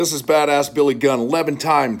This is Badass Billy Gunn,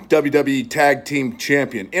 11-time WWE Tag Team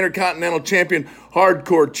Champion, Intercontinental Champion,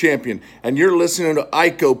 Hardcore Champion, and you're listening to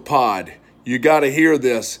IcoPod. You gotta hear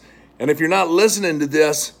this. And if you're not listening to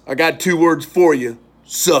this, I got 2 words for you.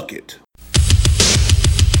 Suck it.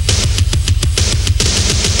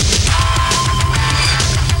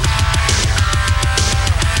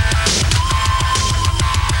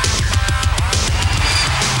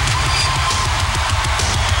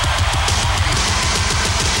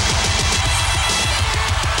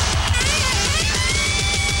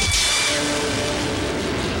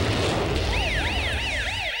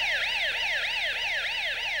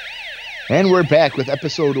 And we're back with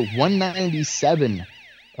episode 197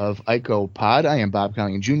 of IcoPod. I am Bob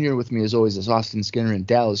Conley Jr. With me, as always, is Austin Skinner and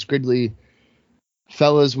Dallas Gridley.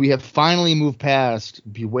 Fellas, we have finally moved past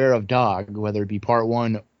Beware of Dog, whether it be part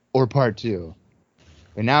 1 or part 2.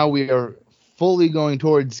 And now we are fully going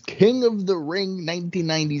towards King of the Ring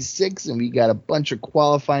 1996, and we got a bunch of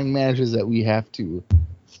qualifying matches that we have to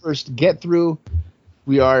first get through.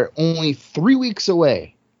 We are only 3 weeks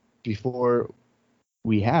away before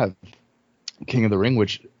we have King of the Ring,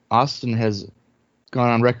 which Austin has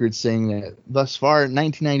gone on record saying that thus far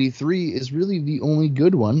 1993 is really the only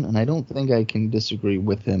good one, and I don't think I can disagree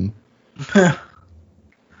with him.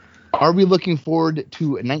 Are we looking forward to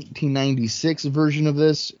a 1996 version of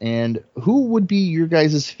this, and who would be your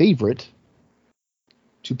guys' favorite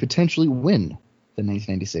to potentially win the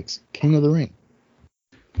 1996 King of the Ring?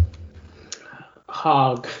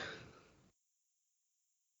 Hog,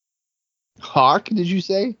 did you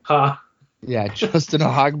say? Yeah, Justin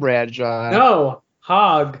Hog Bradshaw. No,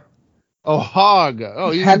 Hog. Oh, Hog.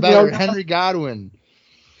 Oh, even better. Henry Godwin.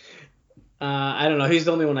 I don't know. He's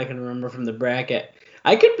the only one I can remember from the bracket.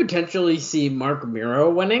 I could potentially see Mark Miro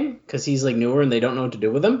winning because he's like newer and they don't know what to do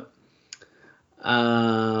with him.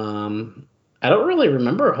 I don't really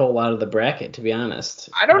remember a whole lot of the bracket, to be honest.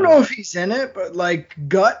 I don't know if he's in it, but like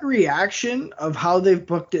gut reaction of how they've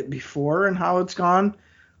booked it before and how it's gone,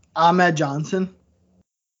 Ahmed Johnson.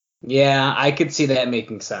 Yeah, I could see that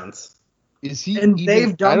making sense. Is he? And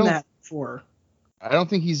they've done that before. I don't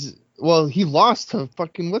think he's. Well, he lost to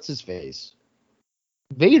fucking what's his face,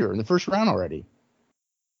 Vader in the first round already.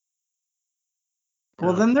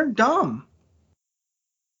 Well, then they're dumb.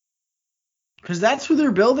 Because that's who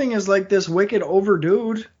they're building as like this wicked over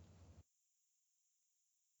dude.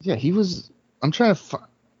 Yeah, he was. I'm trying to. All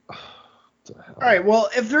right. Well,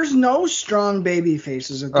 if there's no strong baby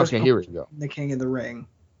faces at this point here we go. in the King of the Ring.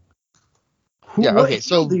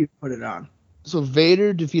 So do you put it on? So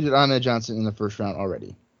Vader defeated Ahmed Johnson in the first round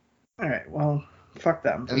already. All right, well, fuck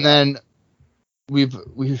them. And then we've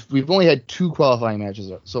only had 2 qualifying matches.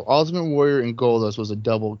 So Ultimate Warrior and Goldust was a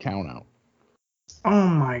double count out. Oh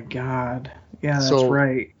my god. Yeah, that's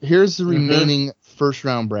right. Here's the remaining first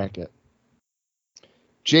round bracket.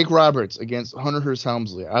 Jake Roberts against Hunter Hearst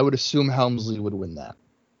Helmsley. I would assume Helmsley would win that.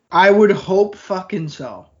 I would hope fucking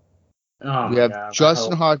so. We have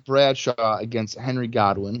Justin Hawk Bradshaw against Henry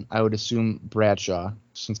Godwin. I would assume Bradshaw,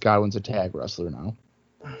 since Godwin's a tag wrestler now.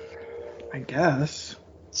 I guess.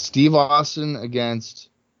 Steve Austin against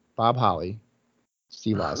Bob Holly.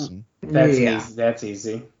 Steve Austin. That's easy. That's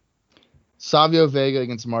easy. Savio Vega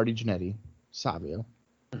against Marty Jannetty. Savio.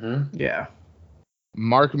 Mm-hmm. Yeah.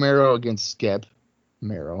 Mark Mero against Skip.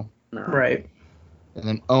 Mero. Right. And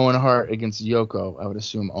then Owen Hart against Yoko. I would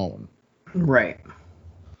assume Owen. Right.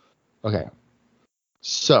 Okay,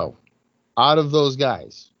 so out of those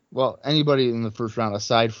guys, well, anybody in the first round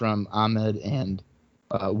aside from Ahmed and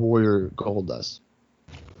Warrior Goldust,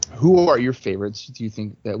 who are your favorites? Do you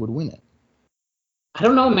think that would win it? I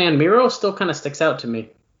don't know, man. Miro still kind of sticks out to me.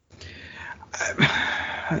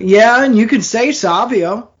 Yeah, and you could say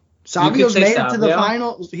Savio. Savio's made it to the Savio.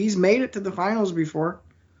 finals. He's made it to the finals before.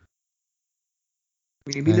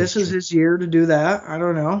 Maybe this is his year to do that. I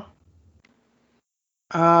don't know.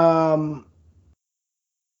 I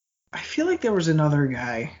feel like there was another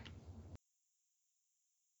guy.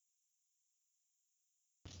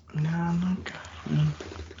 No.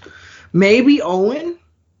 Maybe Owen?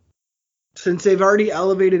 Since they've already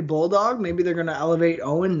elevated Bulldog, maybe they're going to elevate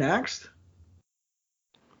Owen next?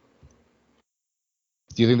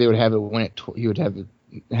 Do you think they would have it win it? He would have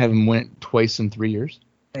him win it twice in 3 years?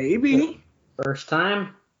 Maybe. First time?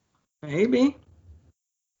 Maybe.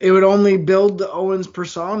 It would only build the Owens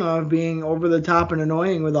persona of being over the top and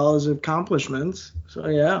annoying with all his accomplishments. So,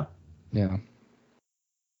 yeah. Yeah.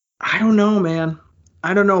 I don't know, man.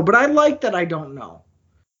 I don't know. But I like that I don't know.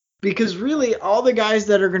 Because really, all the guys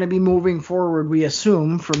that are going to be moving forward, we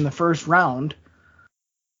assume, from the first round,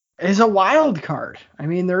 is a wild card. I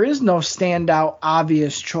mean, there is no standout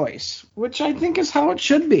obvious choice, which I think is how it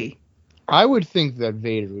should be. I would think that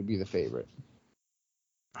Vader would be the favorite.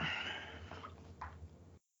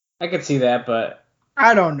 I could see that, but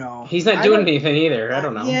I don't know. he's not doing anything either. I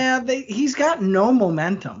don't know. Yeah, he's got no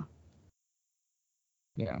momentum.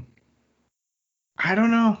 Yeah. I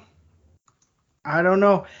don't know.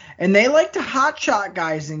 And they like to hotshot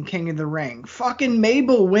guys in King of the Ring. Fucking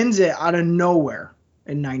Mabel wins it out of nowhere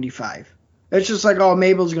in 95. It's just like, oh,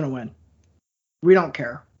 Mabel's going to win. We don't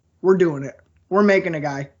care. We're doing it. We're making a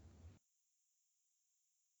guy.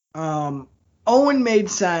 Owen made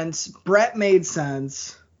sense. Brett made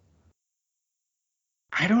sense.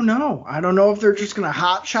 I don't know. I don't know if they're just going to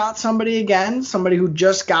hotshot somebody again, somebody who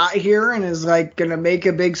just got here and is like going to make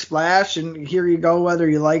a big splash, and here you go, whether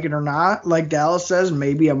you like it or not. Like Dallas says,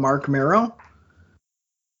 maybe a Mark Mero.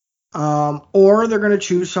 Or they're going to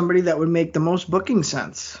choose somebody that would make the most booking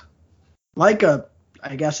sense. Like a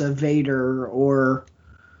Vader, or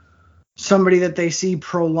somebody that they see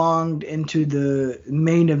prolonged into the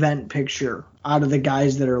main event picture out of the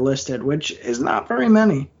guys that are listed, which is not very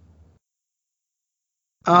many.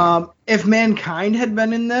 If Mankind had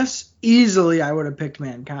been in this, easily I would have picked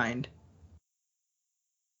Mankind.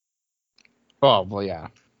 Oh, well, yeah.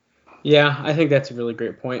 Yeah, I think that's a really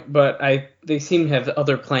great point. But they seem to have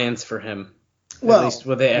other plans for him. Well, at least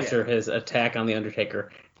after his attack on the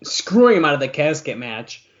Undertaker, screwing him out of the casket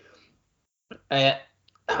match.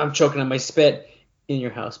 I'm choking on my spit. In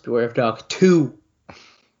Your House, Beware of Dog 2.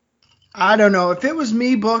 I don't know. If it was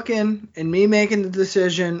me booking and me making the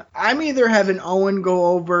decision, I'm either having Owen go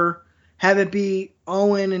over, have it be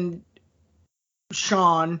Owen and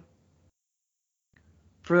Sean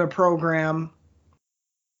for the program,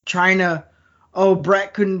 trying to,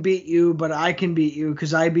 Brett couldn't beat you, but I can beat you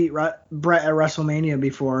because I beat Brett at WrestleMania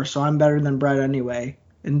before, so I'm better than Brett anyway,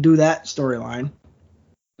 and do that storyline.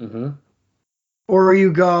 Mm-hmm. Or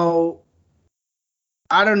you go,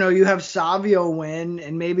 I don't know, you have Savio win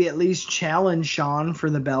and maybe at least challenge Sean for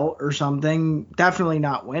the belt or something. Definitely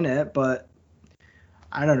not win it, but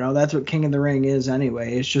I don't know. That's what King of the Ring is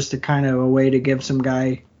anyway. It's just a kind of a way to give some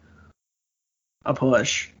guy a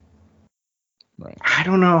push. Right. I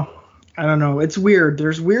don't know. It's weird.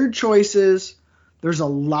 There's weird choices. There's a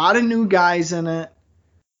lot of new guys in it.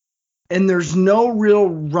 And there's no real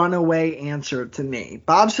runaway answer to me.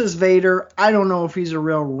 Bob says Vader. I don't know if he's a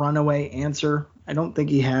real runaway answer. I don't think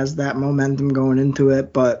he has that momentum going into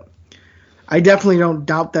it, but I definitely don't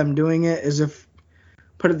doubt them doing it.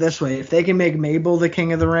 Put it this way, if they can make Mabel the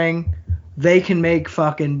King of the Ring, they can make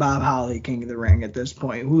fucking Bob Holly King of the Ring at this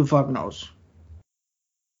point. Who the fuck knows?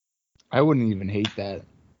 I wouldn't even hate that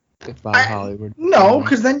if Bob Holly would. No,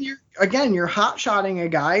 because then you're hot-shotting a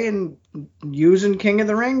guy and using King of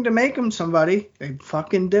the Ring to make him somebody. They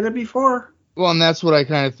fucking did it before. Well, and that's what I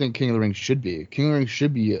kind of think King of the Ring should be. King of the Ring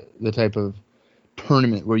should be the type of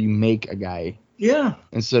tournament where you make a guy. Yeah.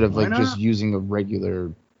 Instead of just using a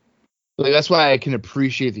regular. Like, that's why I can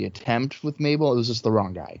appreciate the attempt with Mabel. It was just the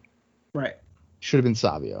wrong guy. Right. Should have been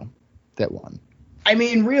Savio that won. I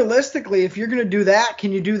mean, realistically, if you're going to do that,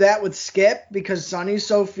 can you do that with Skip? Because Sonny's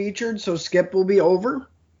so featured, so Skip will be over?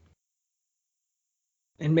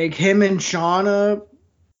 And make him and Sean a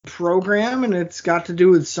program, and it's got to do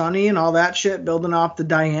with Sonny and all that shit, building off the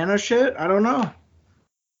Diana shit? I don't know.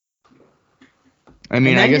 I mean,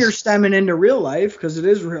 and then I guess you're stemming into real life, because it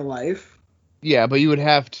is real life. Yeah, but you would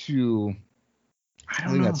have to. I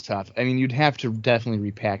think that's tough. I mean, you'd have to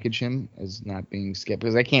definitely repackage him as not being Skip,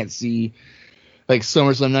 because I can't see, like,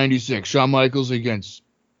 SummerSlam 96, Shawn Michaels against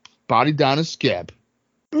Body Donna Skip.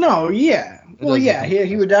 No, yeah. Well, yeah,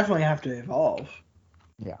 he would definitely have to evolve.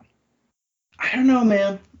 Yeah. I don't know,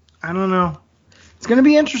 man. I don't know. It's going to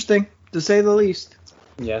be interesting, to say the least.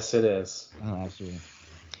 Yes, it is. Oh, absolutely.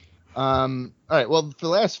 All right, well, for the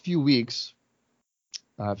last few weeks,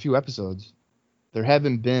 few episodes, there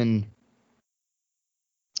haven't been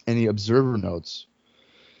any observer notes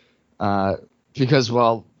because,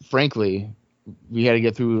 well, frankly, we had to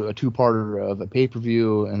get through a two-parter of a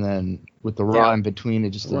pay-per-view, and then with the Raw in between,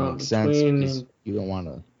 it just didn't make sense because you don't want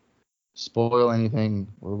to spoil anything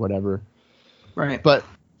or whatever. Right. But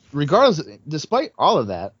regardless, despite all of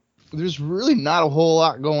that, there's really not a whole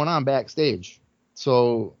lot going on backstage.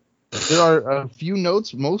 So there are a few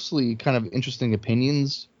notes, mostly kind of interesting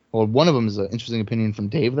opinions. Well, one of them is an interesting opinion from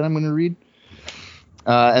Dave that I'm going to read.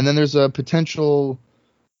 And then there's a potential,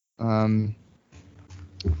 there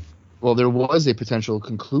was a potential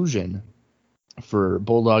conclusion for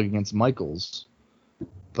Bulldog against Michaels,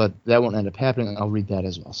 but that won't end up happening. I'll read that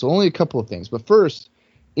as well. So only a couple of things. But first,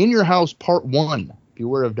 In Your House Part 1,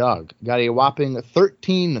 Beware of Dog. Got a whopping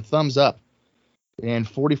 13 thumbs up and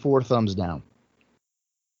 44 thumbs down.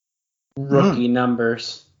 Rookie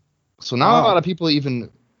numbers. So not a lot of people even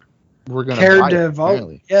were going cared buy to it, vote.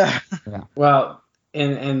 apparently. Yeah. Well,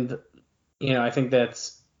 and I think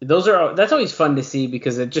that's always fun to see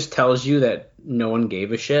because it just tells you that no one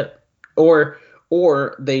gave a shit, or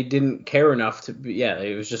they didn't care enough to be. Yeah,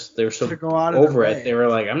 it was just they were so To go out of their over it. way. They were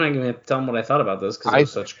like, I'm not going to tell them what I thought about this because it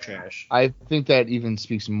was such trash. I think that even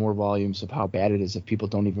speaks more volumes of how bad it is if people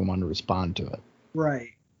don't even want to respond to it. Right.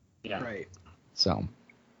 Yeah. Right. So,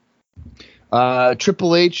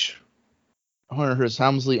 Triple H, Hunter Hearst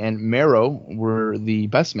Helmsley, and Mero were the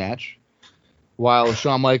best match, while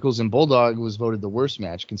Shawn Michaels and Bulldog was voted the worst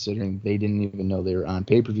match, considering they didn't even know they were on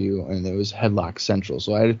pay-per-view, and it was Headlock Central.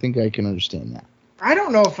 So I think I can understand that. I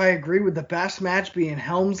don't know if I agree with the best match being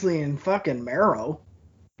Helmsley and fucking Mero.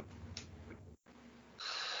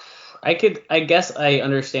 I guess I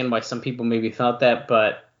understand why some people maybe thought that,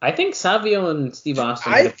 but I think Savio and Steve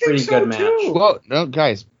Austin had a pretty good match. Too. Well, no,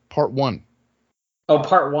 guys, part one. Oh,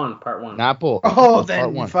 part one. Not both. Oh, Part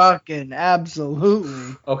then one. fucking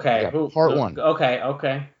absolutely. Okay. Yeah, part one.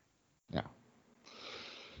 Okay. Yeah.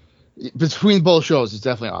 Between both shows, it's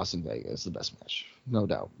definitely Austin Vegas, the best match, no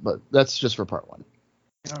doubt. But that's just for part one.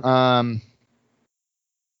 Okay.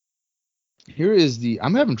 Here is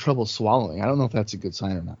I'm having trouble swallowing. I don't know if that's a good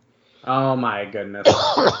sign or not. Oh my goodness.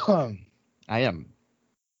 I am.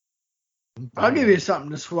 I'll give you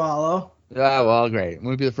something to swallow. Well, great. It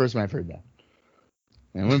wouldn't be the first time I've heard that.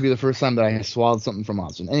 And it wouldn't be the first time that I swallowed something from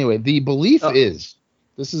Austin. Anyway, the belief is,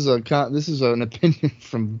 this is an opinion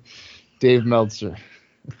from Dave Meltzer.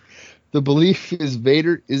 The belief is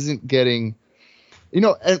Vader isn't getting, and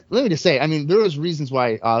let me just say, I mean, there was reasons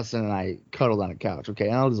why Austin and I cuddled on a couch, okay?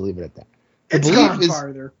 And I'll just leave it at that. It's gone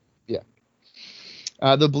farther. Yeah.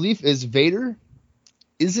 The belief is Vader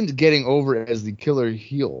isn't getting over as the killer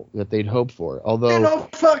heel that they'd hoped for. Although no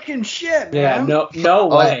fucking shit, man. Yeah, no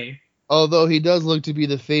way. Although he does look to be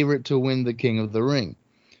the favorite to win the King of the Ring.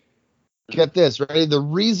 Get this, right? The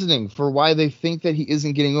reasoning for why they think that he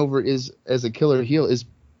isn't getting over as a killer heel is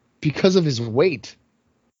because of his weight.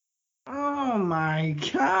 Oh my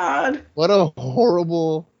god. What a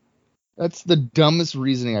horrible... That's the dumbest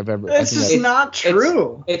reasoning I've ever... This is not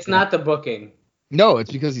true. It's not the booking. No,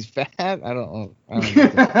 it's because he's fat. I don't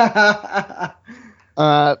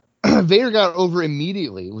know. Vader got over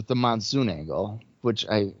immediately with the Monsoon angle, which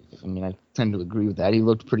I tend to agree with that. He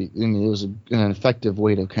looked pretty... it was an effective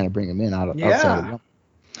way to kind of bring him in outside of the ring.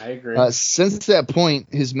 I agree. Since that point,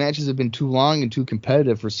 his matches have been too long and too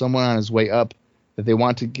competitive for someone on his way up that they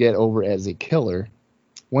want to get over as a killer.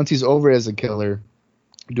 Once he's over as a killer,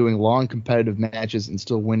 doing long competitive matches and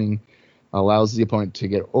still winning allows the opponent to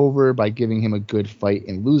get over by giving him a good fight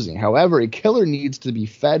and losing. However, a killer needs to be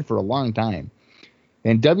fed for a long time.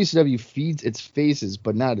 And WCW feeds its faces,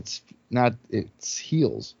 but not its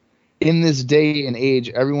heels. In this day and age,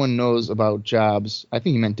 everyone knows about jobs. I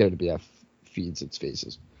think he meant WWF feeds its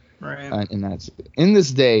faces. Right. And that's in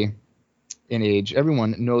this day and age,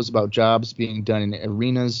 everyone knows about jobs being done in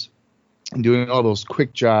arenas and doing all those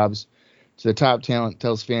quick jobs. So the top talent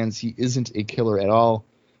tells fans he isn't a killer at all,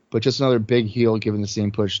 but just another big heel given the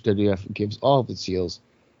same push WWF gives all of its heels.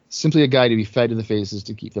 Simply a guy to be fed to the faces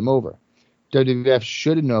to keep them over. WWF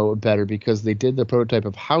should know better because they did the prototype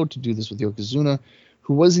of how to do this with Yokozuna,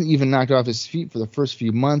 who wasn't even knocked off his feet for the first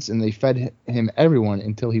few months, and they fed him everyone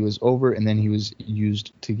until he was over, and then he was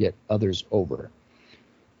used to get others over,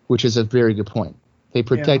 which is a very good point. They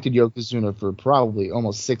protected Yokozuna for probably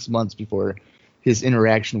almost 6 months before his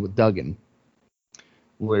interaction with Duggan,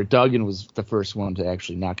 where Duggan was the first one to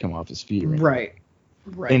actually knock him off his feet. Right.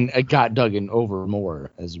 And it got Duggan over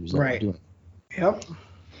more as a result of doing it. Yep.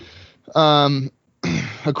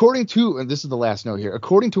 According to, and this is the last note here,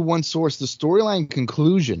 according to one source, the storyline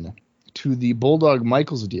conclusion to the Bulldog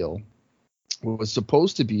Michaels deal was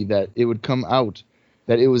supposed to be that it would come out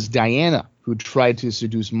that it was Diana who tried to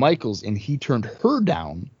seduce Michaels and he turned her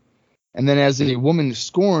down. And then as a woman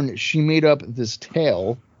scorned, she made up this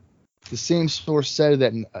tale. The same source said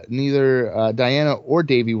that neither Diana or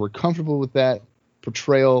Davey were comfortable with that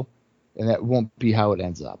portrayal, and that won't be how it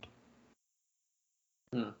ends up.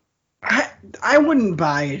 I wouldn't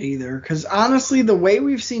buy it either, because honestly, the way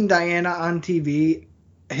we've seen Diana on TV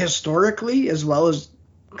historically as well as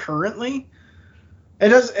currently,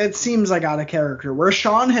 it seems like out of character. Where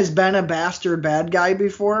Shawn has been a bastard bad guy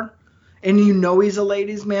before, and he's a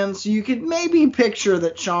ladies' man, so you could maybe picture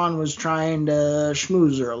that Shawn was trying to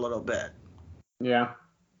schmooze her a little bit. Yeah,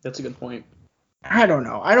 that's a good point. I don't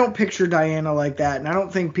know. I don't picture Diana like that, and I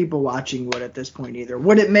don't think people watching would at this point either.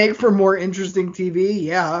 Would it make for more interesting TV?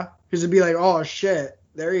 Yeah, because it'd be like, oh shit,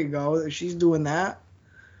 there you go, she's doing that.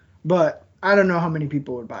 But I don't know how many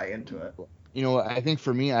people would buy into it. You know what? I think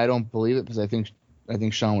for me, I don't believe it because I think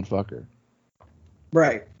Sean would fuck her.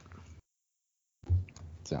 Right.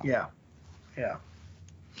 So Yeah.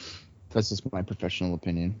 that's just my professional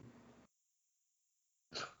opinion.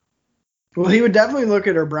 Well, he would definitely look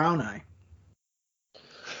at her brown eye.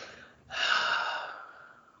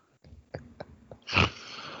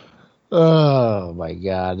 Oh my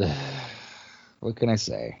God. What can I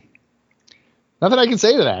say? Nothing I can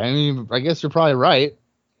say to that. I mean, I guess you're probably right.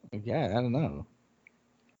 Yeah, I don't know.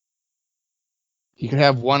 He could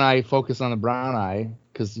have one eye focus on the brown eye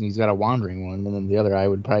because he's got a wandering one, and then the other eye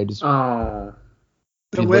would probably just Oh.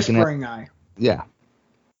 The be looking at. whispering eye. Yeah.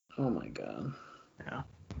 Oh my God. Yeah.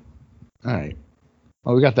 All right.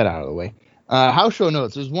 Well, we got that out of the way. House show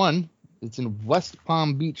notes. There's one. It's in West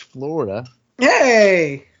Palm Beach, Florida.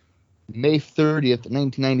 Hey. May 30th,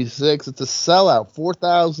 1996. It's a sellout.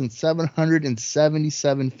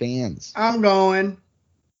 4,777 fans. I'm going.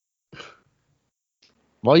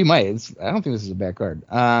 Well, you might. I don't think this is a bad card.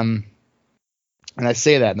 And I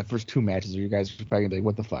say that in the first two matches, you guys are probably going to be like,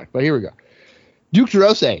 what the fuck? But here we go. Duke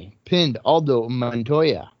DeRose pinned Aldo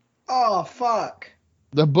Montoya. Oh, fuck.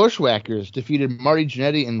 The Bushwhackers defeated Marty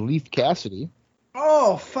Jannetty and Leif Cassidy.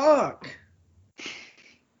 Oh, fuck.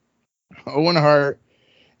 Owen Hart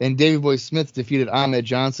and Davey Boy Smith defeated Ahmed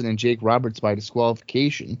Johnson and Jake Roberts by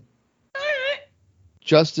disqualification.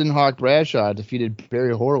 Justin Hawk Bradshaw defeated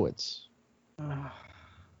Barry Horowitz.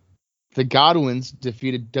 The Godwins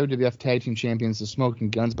defeated WWF Tag Team Champions the Smoking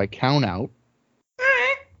Guns by countout.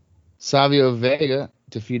 Savio Vega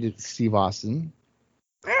defeated Steve Austin.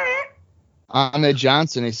 Ahmed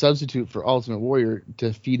Johnson, a substitute for Ultimate Warrior,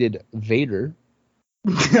 defeated Vader.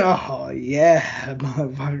 Oh, yeah,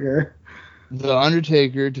 motherfucker. The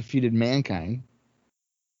Undertaker defeated Mankind.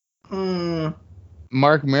 Mm.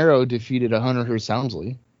 Mark Marrow defeated Hunter Hearst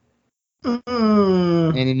Helmsley. Mm.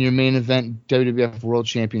 And in your main event, WWF World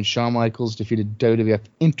Champion Shawn Michaels defeated WWF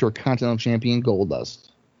Intercontinental Champion Goldust.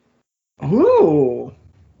 Ooh.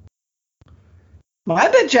 My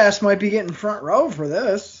bitch ass might be getting front row for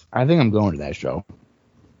this. I think I'm going to that show.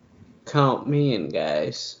 Count me in,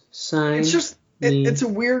 guys. Sign. It's just it's a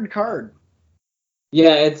weird card.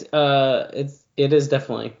 Yeah, it is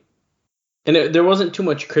definitely. And there wasn't too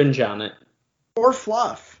much cringe on it. Or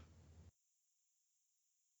fluff.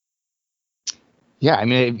 Yeah, I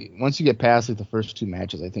mean, once you get past like the first two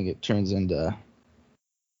matches, I think it turns into.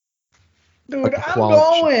 Dude, like a I'm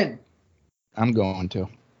quality going. I'm going to.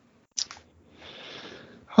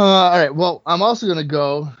 All right. Well, I'm also going to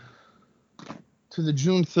go to the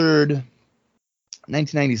June 3rd,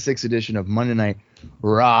 1996 edition of Monday Night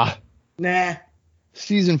Raw. Nah.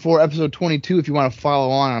 Season 4, episode 22, if you want to follow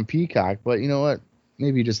on Peacock. But you know what?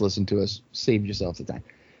 Maybe you just listen to us. Save yourself the time.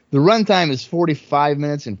 The runtime is 45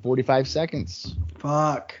 minutes and 45 seconds.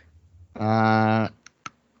 Fuck. Yeah,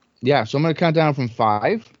 so I'm going to count down from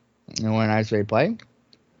 5. And when I say play,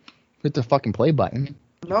 hit the fucking play button.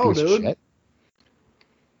 No, dude. Shit.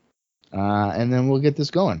 And then we'll get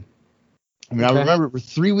this going. I mean, Okay. I remember we're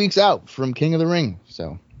 3 weeks out from King of the Ring,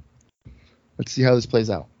 so let's see how this plays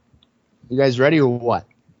out. You guys ready or what?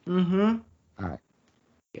 Mm-hmm. All right.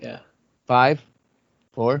 Yeah. 5,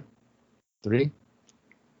 4, 3,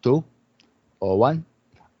 2, or 1.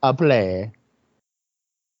 A play.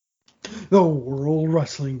 The World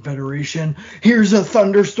Wrestling Federation. Here's a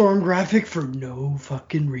thunderstorm graphic for no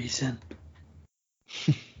fucking reason.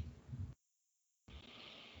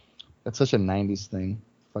 That's such a 90s thing.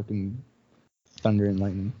 Fucking thunder and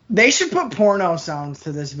lightning. They should put porno sounds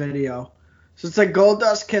to this video. So it's like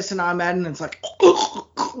Goldust kissing Ahmed, and it's like.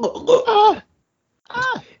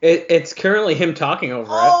 It's currently him talking over it.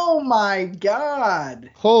 Oh my god.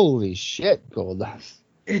 Holy shit, Goldust.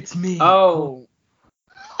 It's me. Oh.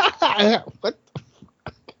 What?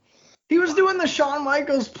 He was doing the Shawn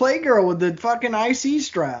Michaels Playgirl with the fucking IC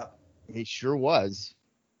strap. It sure was.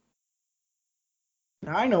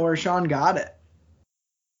 Now I know where Shawn got it.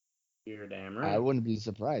 You're damn I right. wouldn't be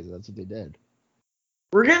surprised if that's what they did.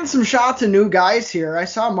 We're getting some shots of new guys here. I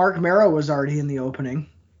saw Mark Marrow was already in the opening.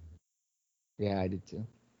 Yeah, I did too.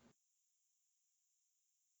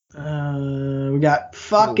 We got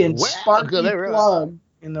fucking Well, Sparky good, they were- Plug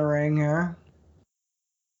in the ring here.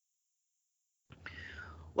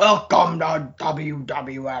 Welcome to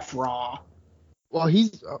WWF Raw. Well,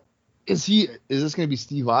 is this going to be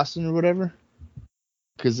Steve Austin or whatever?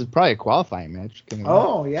 Because it's probably a qualifying match.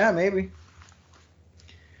 Oh, yeah, maybe.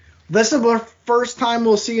 This is the first time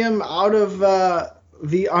we'll see him out of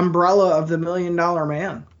the umbrella of the $1 Million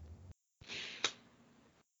Man.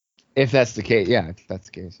 If that's the case, yeah. If that's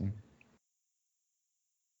the case. Yeah.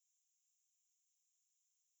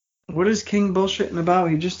 What is King bullshitting about?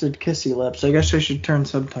 He just did kissy lips. I guess I should turn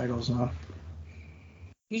subtitles on.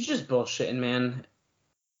 He's just bullshitting, man.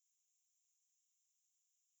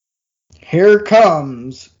 Here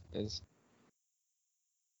comes Is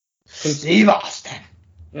Steve Austin.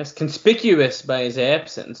 Yes, conspicuous by his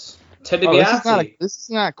absence. Ted Oh, DiBiase. this is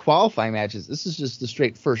not qualifying matches. This is just the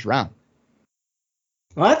straight first round.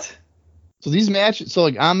 What? So these matches, so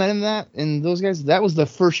like Ahmed and those guys, that was the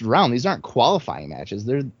first round. These aren't qualifying matches.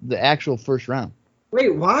 They're the actual first round.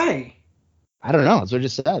 Wait, why? I don't know. That's what I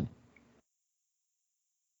just said.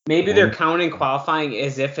 Maybe they're counting qualifying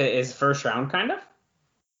as if it is first round, kind of?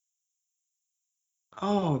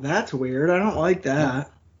 Oh, that's weird. I don't like that.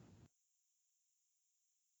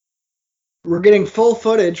 We're getting full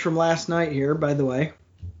footage from last night here, by the way.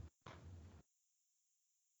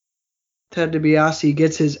 Ted DiBiase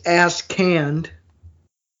gets his ass canned.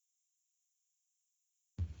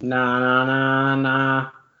 Nah.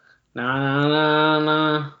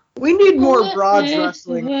 We need more Broads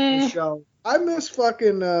wrestling on the show. I miss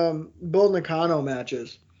fucking Bull Nakano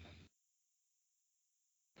matches.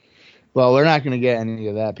 Well, we're not going to get any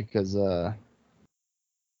of that because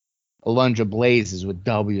Alundra Blaze is with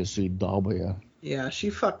WCW. Yeah, she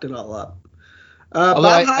fucked it all up. Although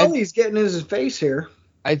Bob Holly's getting his face here.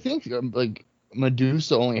 I think like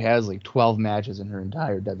Medusa only has like 12 matches in her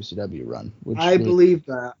entire WCW run. Which I believe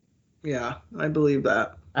that. Yeah, I believe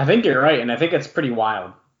that. I think you're right, and I think it's pretty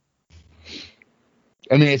wild.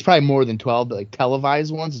 I mean, it's probably more than 12, but like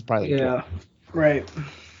televised ones is probably like 12. Right.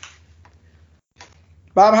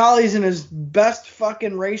 Bob Holly's in his best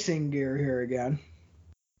fucking racing gear here again.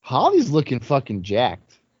 Holly's looking fucking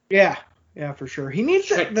jacked. Yeah, for sure. He needs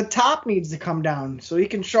the top needs to come down so he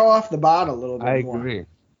can show off the bod a little bit more. I agree.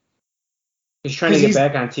 He's trying to get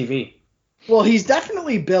back on TV. Well, he's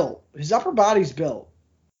definitely built. His upper body's built.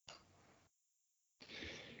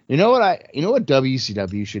 You know what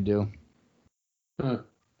WCW should do?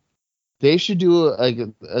 They should do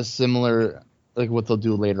a similar, like what they'll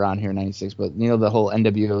do later on here in 96, but you know, the whole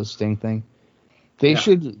NWO Sting thing. They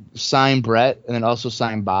should sign Brett and then also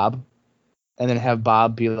sign Bob and then have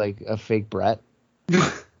Bob be like a fake Brett.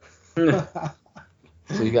 So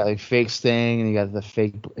you got like fake Sting and you got the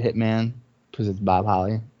fake Hitman because it's Bob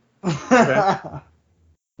Holly. Okay.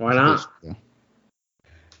 Why not?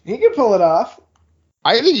 He can pull it off.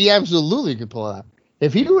 I think he absolutely could pull it off.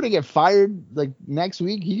 If he were to get fired like next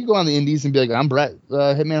week, he could go on the Indies and be like, "I'm Brett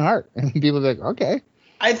Hitman Hart," and people would be like, "Okay."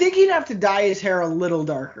 I think he'd have to dye his hair a little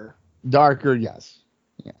darker. Darker, yes.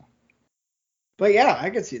 Yeah. But yeah, I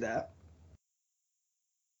could see that.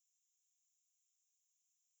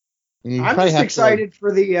 I'm just excited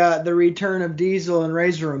for the return of Diesel and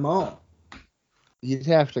Razor Ramon. You'd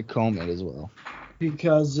have to comb it as well.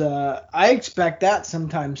 Because I expect that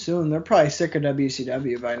sometime soon. They're probably sick of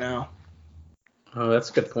WCW by now. Oh, that's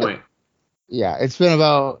a good point. Yeah, it's been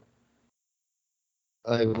about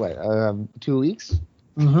 2 weeks?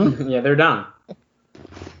 Mm-hmm. Yeah, they're done.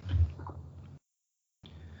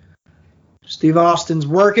 Steve Austin's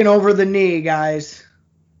working over the knee, guys.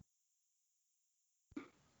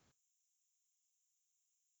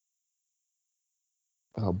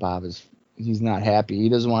 Oh, he's not happy. He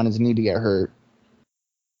doesn't want his knee to get hurt.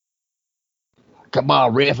 Come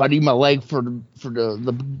on, ref, I need my leg for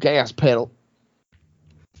the gas pedal.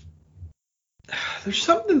 There's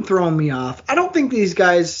something throwing me off. I don't think these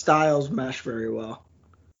guys' styles mesh very well.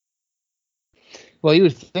 Well, you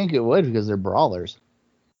would think it would because they're brawlers.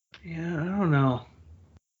 Yeah, I don't know.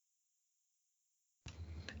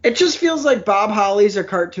 It just feels like Bob Holly's a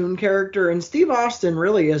cartoon character and Steve Austin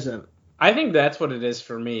really isn't. I think that's what it is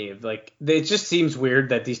for me. Like, it just seems weird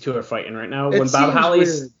that these two are fighting right now. When Bob Holly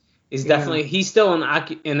is definitely, he's still in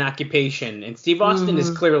occupation, and Steve Austin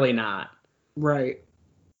is clearly not. Right.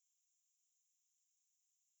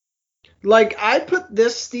 Like, I put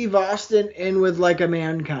this Steve Austin in with like a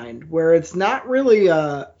Mankind, where it's not really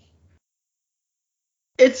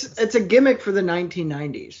it's a gimmick for the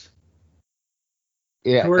 1990s.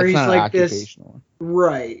 Yeah, where he's not like this,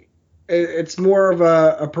 right? It's more of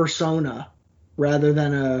a persona rather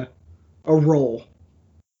than a role.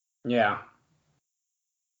 Yeah.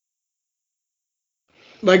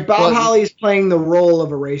 Like Bob Holly's playing the role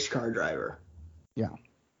of a race car driver. Yeah.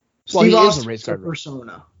 Steve Austin's is a race car driver.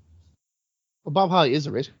 Persona. Well, Bob Holly is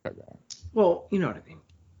a race car driver. Well, you know what I mean.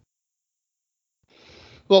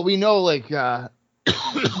 Well, we know, like,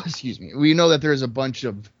 excuse me, we know that there's a bunch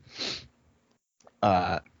of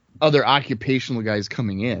other occupational guys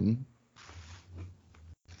coming in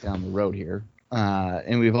down the road here.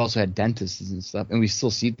 And we've also had dentists and stuff, and we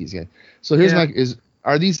still see these guys. So here's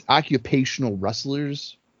are these occupational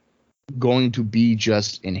wrestlers going to be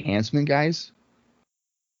just enhancement guys?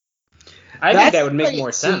 I think that would make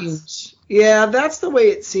more sense. Yeah, that's the way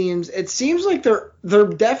it seems. It seems like they're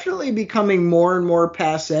definitely becoming more and more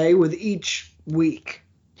passé with each week.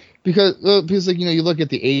 Because like, you know, you look at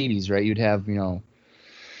the 80s, right? You'd have, you know,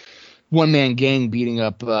 One Man Gang beating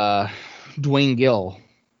up Dwayne Gill,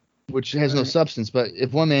 which has no substance. But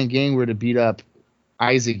if One Man Gang were to beat up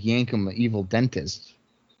Isaac Yankem, the evil dentist,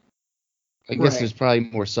 I guess there's probably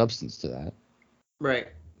more substance to that. Right.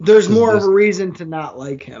 There's more of a reason to not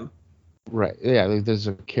like him. Right. Yeah. Like there's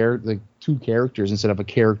like two characters instead of a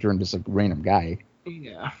character and just a random guy.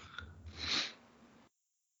 Yeah.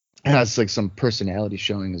 And that's like some personality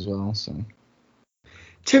showing as well. So.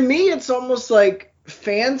 To me, it's almost like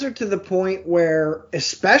fans are to the point where,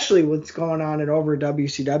 especially what's going on over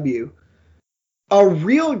WCW, a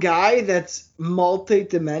real guy that's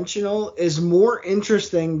multi-dimensional is more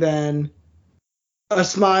interesting than a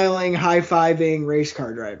smiling, high-fiving race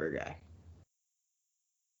car driver guy.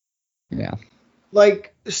 Yeah.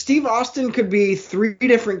 Like, Steve Austin could be 3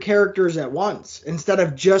 different characters at once instead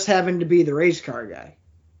of just having to be the race car guy.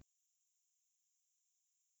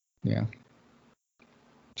 Yeah.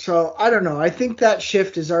 So, I don't know. I think that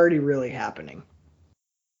shift is already really happening.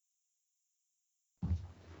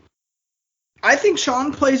 I think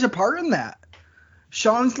Shawn plays a part in that.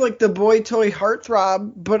 Shawn's like the boy toy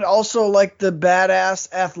heartthrob, but also like the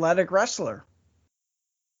badass athletic wrestler.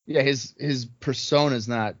 Yeah, his persona is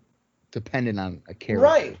not dependent on a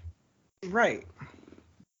character. Right.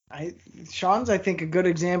 Shawn's, I think, a good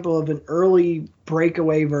example of an early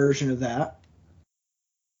breakaway version of that.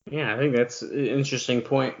 Yeah, I think that's an interesting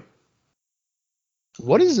point.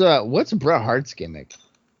 What's Bret Hart's gimmick?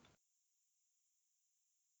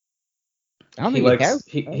 I don't think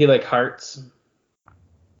he like hearts.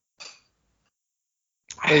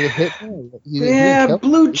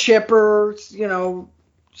 Blue chipper, you know,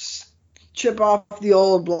 chip off the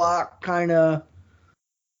old block kind of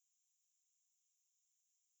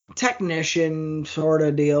technician sort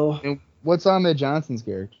of deal. And what's Ahmed Johnson's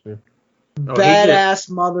character? Badass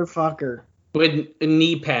motherfucker. With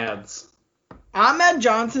knee pads. Ahmed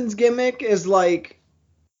Johnson's gimmick is like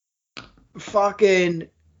fucking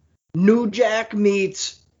New Jack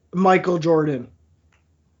meets Michael Jordan.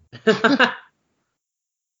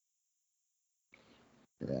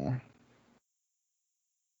 Yeah.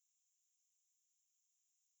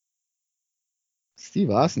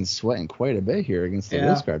 Steve Austin's sweating quite a bit here against the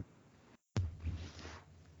race card.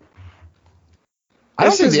 I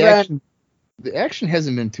don't think the action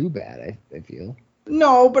hasn't been too bad, I feel.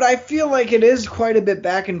 No, but I feel like it is quite a bit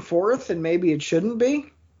back and forth, and maybe it shouldn't be.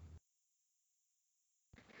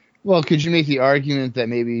 Well, could you make the argument that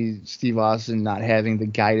maybe Steve Austin not having the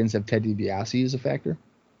guidance of Ted DiBiase is a factor?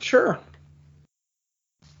 Sure.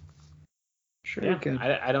 Yeah,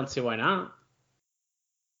 I don't see why not.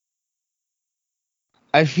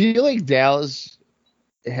 I feel like Dallas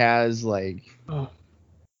has like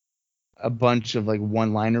a bunch of like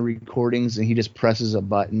one-liner recordings, and he just presses a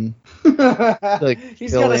button. Like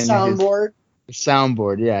he's got a soundboard.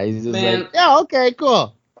 Soundboard, yeah. He's just like, yeah, okay,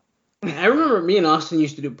 cool. I remember me and Austin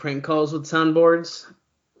used to do prank calls with soundboards.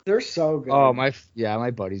 They're so good. Oh my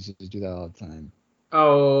buddies used to do that all the time.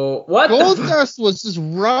 Oh, what? Goldust was just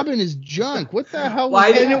rubbing his junk. What the hell?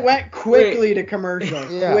 Why didn't it went quickly to commercial?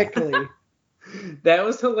 Yeah. Quickly. That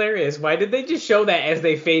was hilarious. Why did they just show that as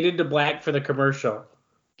they faded to black for the commercial?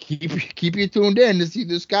 Keep you tuned in to see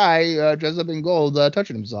this guy dressed up in gold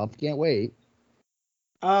touching himself. Can't wait.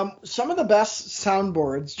 Some of the best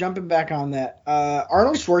soundboards, jumping back on that,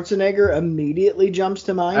 Arnold Schwarzenegger immediately jumps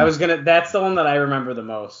to mind. That's the one that I remember the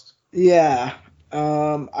most. Yeah.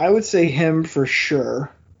 I would say him for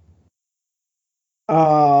sure.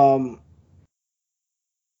 There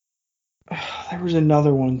was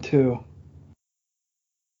another one too.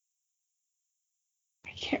 I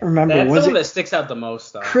can't remember. That's the one that sticks out the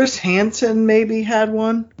most, though. Chris Hansen maybe had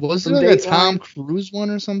one. Was it like a Tom Cruise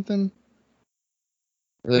one or something?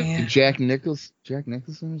 Or like Jack Nicholson or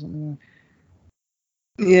something like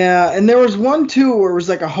that? Yeah, and there was one too where it was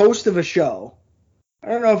like a host of a show. I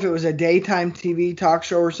don't know if it was a daytime TV talk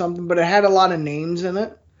show or something, but it had a lot of names in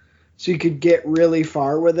it, so you could get really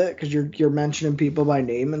far with it because you're mentioning people by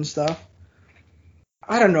name and stuff.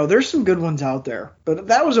 I don't know. There's some good ones out there, but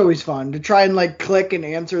that was always fun to try and like click and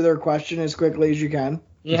answer their question as quickly as you can.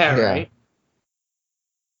 Yeah. Right.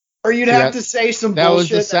 Or you'd have to say some bullshit. That was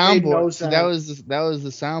the soundboard. That was the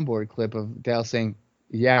soundboard clip of Dale saying,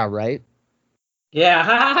 Yeah, right?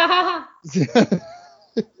 Yeah.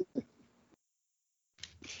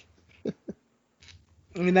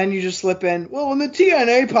 And then you just slip in, well, in the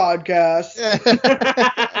TNA podcast.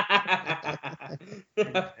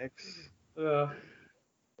 Oh,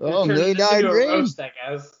 $1 Turn million this into a dream. roast, I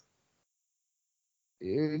guess.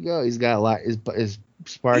 Here you go. He's got a lot. His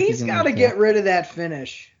Sparky's He's got to get rid of that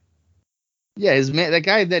finish. Yeah, his man, that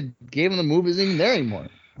guy that gave him the move isn't even there anymore.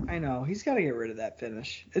 I know. He's got to get rid of that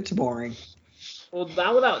finish. It's boring. Well,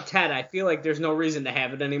 now without Ted, I feel like there's no reason to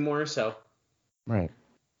have it anymore, so. Right.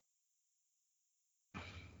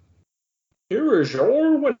 Here is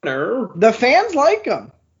your winner. The fans like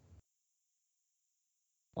him.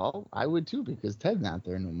 Well, I would too because Ted's not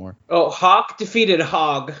there no more. Oh, Hawk defeated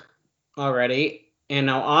Hog already, and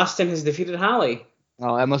now Austin has defeated Holly.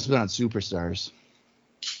 Oh, that must have been on Superstars.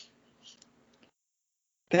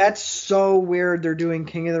 That's so weird. They're doing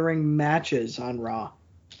King of the Ring matches on Raw.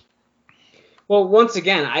 Well, once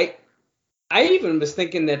again, I even was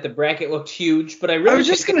thinking that the bracket looked huge, but I was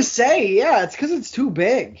just going to say, yeah, it's because it's too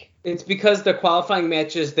big. It's because the qualifying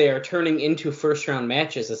matches, they are turning into first-round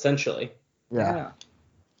matches, essentially. Yeah.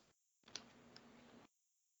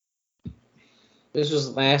 This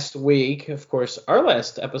was last week. Of course, our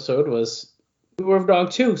last episode was War of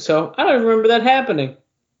Dog 2, so I don't even remember that happening.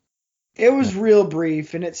 It was real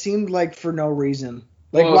brief, and it seemed like for no reason.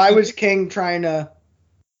 Like, Well, why was King trying to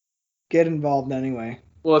get involved anyway?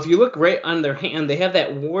 Well, if you look right on their hand, they have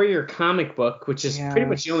that Warrior comic book, which is pretty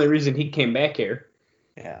much the only reason he came back here.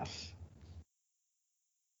 Yes.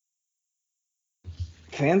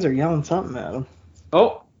 Fans are yelling something at him.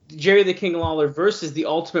 Oh, Jerry the King Lawler versus the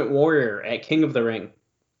Ultimate Warrior at King of the Ring.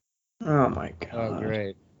 Oh, my God. Oh,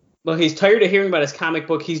 great. Well, he's tired of hearing about his comic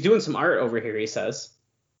book. He's doing some art over here, he says.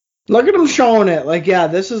 Look at him showing it. Like, yeah,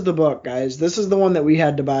 this is the book, guys. This is the one that we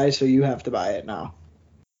had to buy, so you have to buy it now.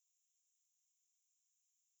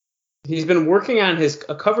 He's been working on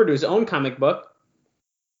a cover to his own comic book.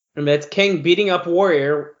 And that's King beating up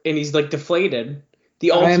Warrior, and he's, like, deflated.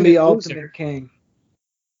 I am the Ultimate King.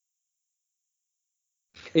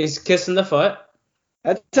 He's kissing the foot.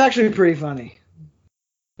 That's actually pretty funny.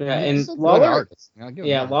 Yeah, He's and a good Lawler. artist.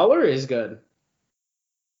 Yeah, Lawler is good.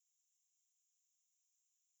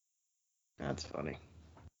 That's funny.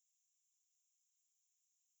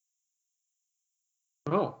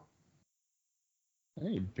 Oh.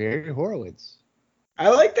 Hey, Barry Horowitz. I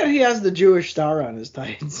like that he has the Jewish star on his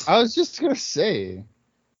tights. I was just going to say.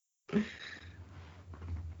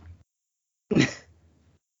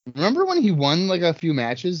 Remember when he won like a few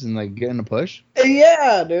matches and like getting a push?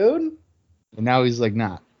 Yeah, dude. And now he's like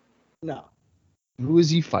not. No. Who is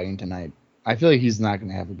he fighting tonight? I feel like he's not going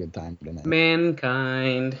to have a good time tonight.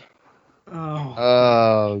 Mankind. Oh.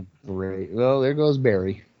 Oh, great. Well, there goes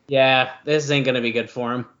Barry. Yeah, this ain't going to be good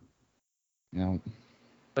for him. No.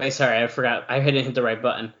 Wait, sorry, I forgot. I didn't hit the right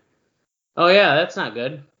button. Oh, yeah, that's not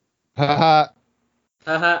good. Haha.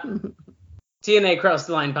 Haha. TNA Cross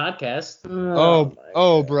the Line podcast.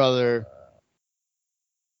 Oh, brother.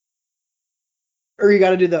 Or you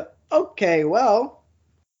got to do the, okay, well.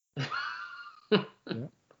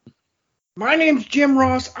 My name's Jim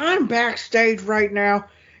Ross. I'm backstage right now.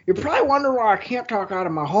 You probably wonder why I can't talk out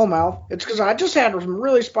of my whole mouth. It's because I just had some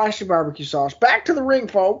really spicy barbecue sauce. Back to the ring,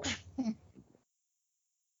 folks.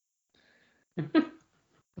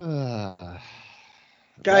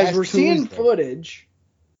 Guys, we're seeing footage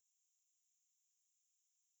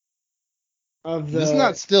of the... This is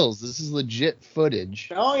not stills. This is legit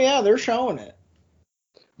footage. Oh, yeah, they're showing it.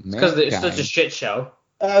 Because it's such a shit show.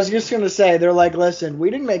 I was just going to say, they're like, listen,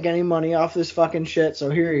 we didn't make any money off this fucking shit, so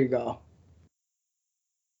here you go.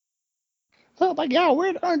 Oh, my God,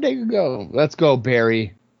 where'd Undertaker go? Let's go,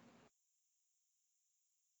 Barry.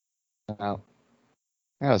 Wow.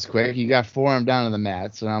 That was quick. You got forearm down to the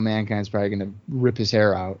mat, so now Mankind's probably going to rip his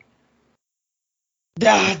hair out.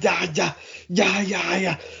 Da, da, da, ya, ya,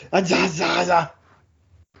 ya, da, da, da.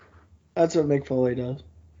 That's what Mick Foley does.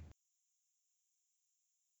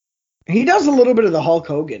 He does a little bit of the Hulk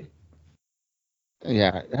Hogan.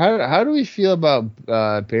 Yeah. How do we feel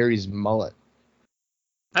about Barry's mullet?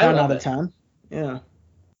 10 out of 10. Yeah.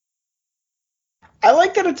 I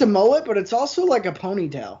like that it's a mullet, but it's also like a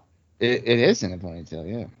ponytail. It is in a ponytail,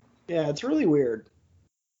 yeah. Yeah, it's really weird.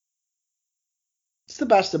 It's the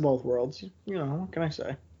best of both worlds. You know, what can I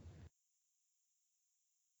say?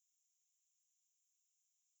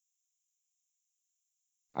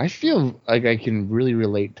 I feel like I can really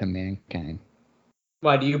relate to Mankind.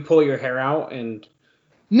 Why, do you pull your hair out and...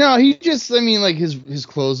 No, he just, I mean, like, his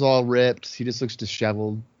clothes all ripped. He just looks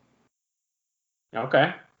disheveled.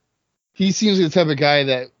 Okay. He seems like the type of guy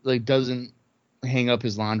that, like, doesn't hang up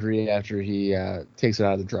his laundry after he takes it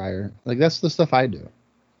out of the dryer. Like, that's the stuff I do.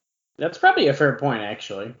 That's probably a fair point,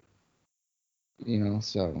 actually.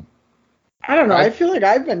 So. I don't know. I feel like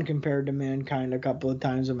I've been compared to Mankind a couple of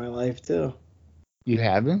times in my life, too. You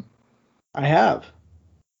haven't? I have.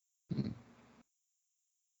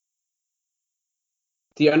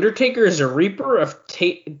 The Undertaker is a reaper of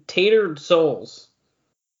tatered souls.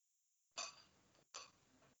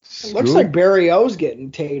 It looks like Barry O's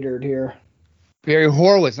getting tatered here. Barry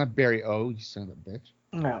Horowitz, not Barry O, you son of a bitch.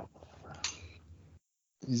 No.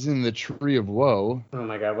 He's in the tree of woe. Oh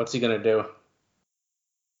my god, what's he gonna do?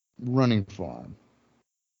 Running for him.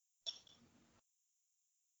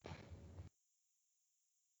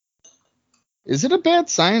 Is it a bad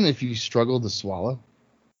sign if you struggle to swallow?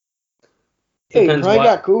 Hey, you Depends probably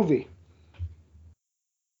what. got Goovy.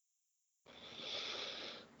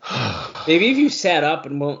 Maybe if you sat up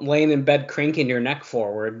and weren't laying in bed cranking your neck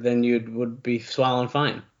forward, then you would be swallowing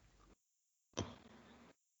fine.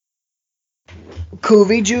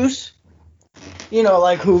 Goovy juice?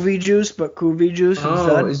 Like Hoovy juice, but Goovy juice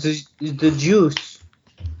instead. Oh, is the juice.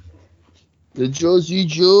 The Josie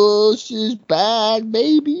Juice is bad,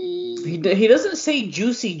 baby. He doesn't say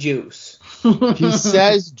juicy juice. He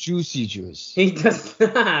says juicy juice. He does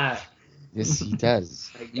not. Yes, he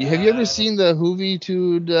does. Have you ever seen the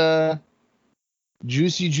Hoovitude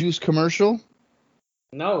Juicy Juice commercial?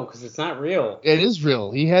 No, because it's not real. It is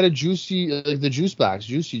real. He had a the juice box,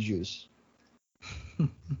 Juicy Juice.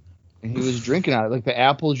 And he was drinking out of it, like the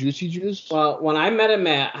apple Juicy Juice. Well, when I met him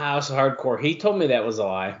at House of Hardcore, he told me that was a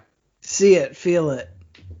lie. See it, feel it.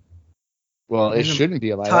 Well, it shouldn't be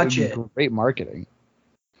a lie. Touch That would be great marketing.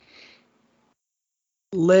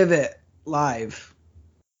 Live it live.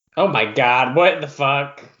 Oh my god, what the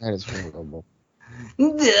fuck? That is horrible.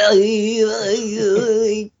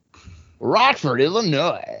 Rockford,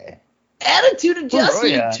 Illinois. Attitude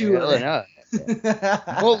adjustment to Illinois.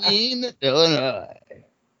 Moline, Illinois.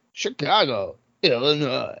 Chicago,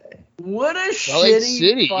 Illinois. What a Salt Lake shitty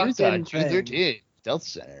City, fucking Utah, thing. 213, Stealth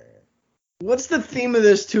Center. What's the theme of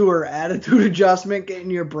this tour? Attitude adjustment, getting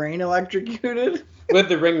your brain electrocuted? With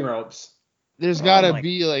the ring ropes. There's gotta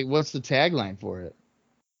be, like, what's the tagline for it?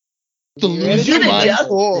 The Get lose your mind adjusted.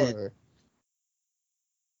 for.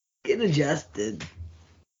 Get adjusted.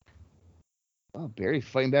 Oh, Barry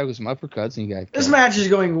fighting back with some uppercuts, and you got. This match is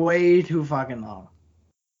going way too fucking long.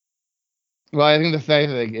 Well, I think the fact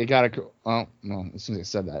that it got a. Oh, no, as soon as I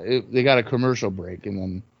said that. They got a commercial break, and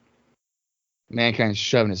then Mankind's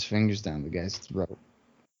shoving his fingers down the guy's throat.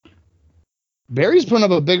 Barry's putting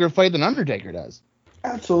up a bigger fight than Undertaker does.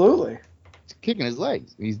 Absolutely. He's kicking his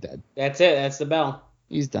legs. He's dead. That's it. That's the bell.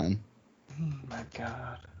 He's done. Oh my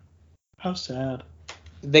god. How sad.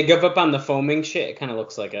 Did they give up on the foaming shit? It kind of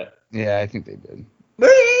looks like it. Yeah, I think they did.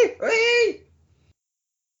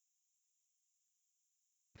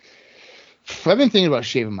 I've been thinking about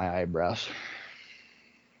shaving my eyebrows.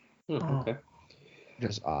 Okay.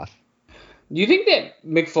 Just off. Do you think that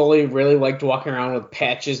Mick Foley really liked walking around with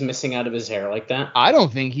patches missing out of his hair like that? I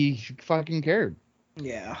don't think he fucking cared.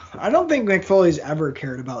 Yeah. I don't think Mick Foley's ever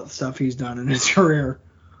cared about the stuff he's done in his career.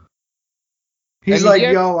 He's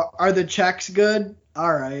yo, are the checks good?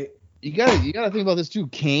 All right. You gotta think about this too.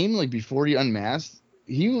 Kane, like before he unmasked,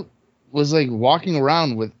 he was like walking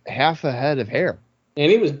around with half a head of hair.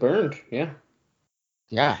 And he was burned, yeah.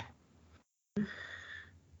 Yeah.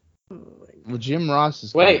 Well, Jim Ross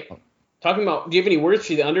is. Wait. Talking about, do you have any words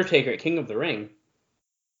for The Undertaker at King of the Ring?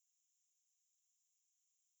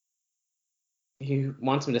 He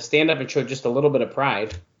wants him to stand up and show just a little bit of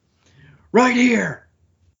pride. Right here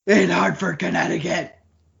in Hartford, Connecticut.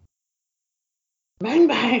 Bang,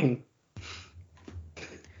 bang.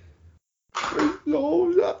 No,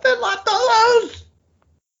 nothing left to lose.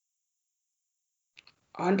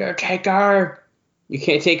 Undertaker, you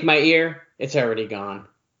can't take my ear. It's already gone.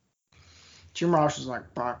 Jim Ross is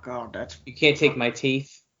like, fuck, God, You can't take my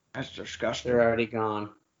teeth. that's disgusting. They're already gone.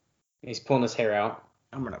 He's pulling his hair out.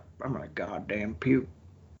 I'm gonna goddamn puke.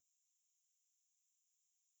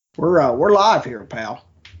 We're live here, pal.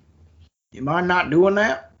 You mind not doing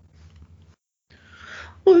that?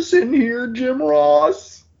 Listen here, Jim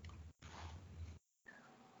Ross.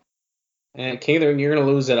 And at King of the Ring, you're gonna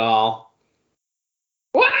lose it all.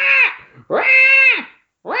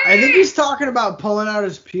 I think he's talking about pulling out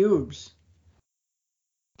his pubes.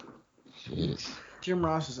 Jeez. Jim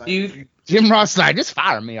Ross is like, Jim Ross like, just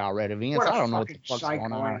fire me already, Vince. what I a don't know what the fucking fuck's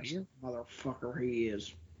going on psycho-ass here. motherfucker he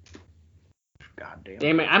is. Goddamn.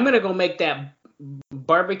 Damn it, I'm gonna go make that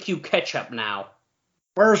barbecue ketchup now.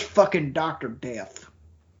 Where's fucking Dr. Death?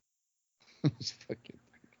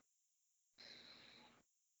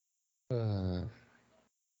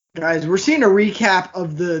 Guys, we're seeing a recap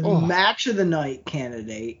of the Oh. match of the night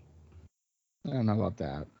candidate. I don't know about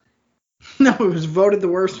that. No, it was voted the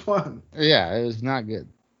worst one. Yeah, it was not good.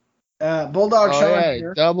 Bulldog Sean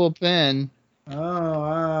here. Double pin. Oh,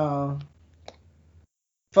 wow.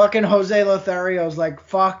 Fucking Jose Lothario's like,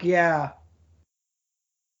 fuck yeah.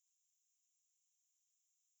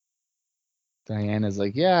 Diana's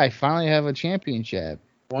like, yeah, I finally have a championship.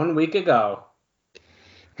 1 week ago.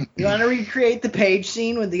 You want to recreate the Page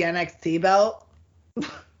scene with the NXT belt?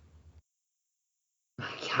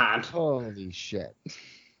 God. Holy shit.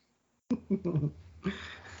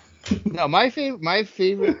 No, my favorite,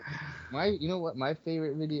 you know what, my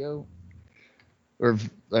favorite video, or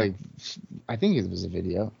like, I think it was a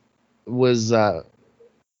video, was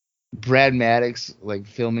Brad Maddox like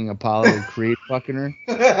filming Apollo Creed fucking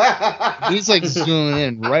her. He's like zooming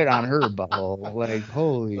in right on her butthole. Like,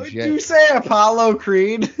 holy Did shit. you say Apollo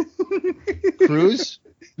Creed? Cruz?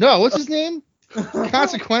 No, what's his name?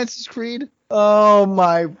 Consequences Creed? Oh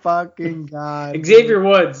my fucking god. Xavier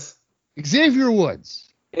Woods. Xavier Woods.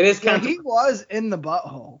 It is Yeah, kind he was in the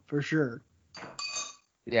butthole for sure.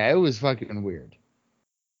 Yeah, it was fucking weird.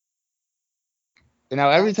 And now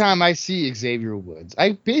every time I see Xavier Woods,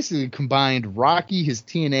 I basically combined Rocky, his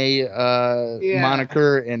TNA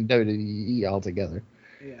moniker, and WWE all together.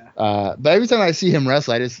 Yeah. But every time I see him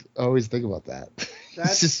wrestle, I just always think about that.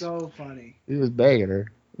 That's just, so funny. he was banging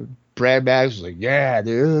her. Brad Maddox was like, yeah,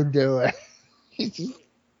 dude, do it. He's just,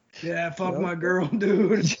 Yeah, fuck my girl,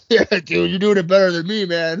 dude. yeah, dude, you're doing it better than me,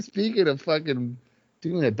 man. Speaking of fucking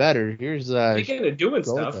doing it better, here's Speaking of doing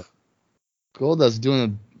Goldust. stuff. Goldust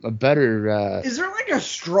doing a better. Is there like a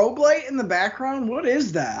strobe light in the background? What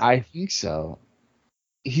is that? I think so.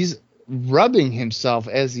 He's rubbing himself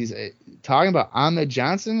as he's talking about Ahmed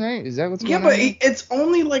Johnson, right? Is that what's going yeah, on? but it's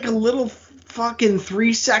only like a little fucking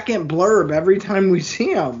 3-second blurb every time we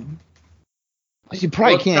see him. You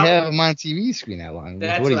probably Well, can't no. have him on TV screen that long.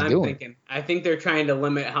 That's what what he's I'm doing. thinking. I think they're trying to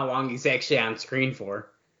limit how long he's actually on screen for.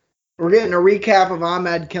 We're getting a recap of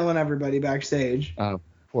Ahmed killing everybody backstage.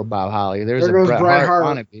 Poor Bob Holly. There's There a goes Bret Bret Hart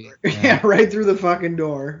Hart. wannabe. Yeah, right through the fucking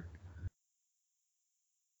door.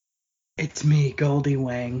 It's me, Goldie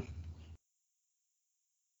Wang.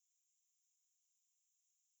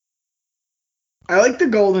 I like the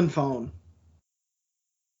golden phone.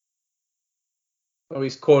 Oh,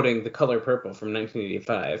 he's quoting The Color Purple from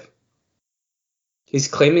 1985. He's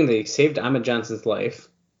claiming that he saved Ahmed Johnson's life.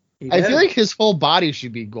 He I did. feel like his whole body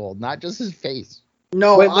should be gold, not just his face.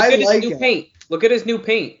 No, Wait, look I at his like new it. paint. Look at his new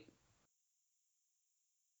paint.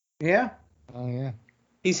 Yeah. Oh yeah.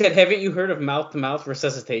 He said, "Haven't you heard of mouth-to-mouth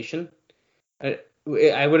resuscitation? I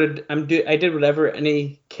did whatever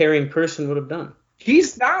any caring person would have done."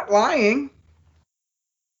 He's not lying.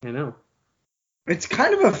 I know. It's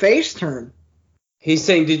kind of a face turn. He's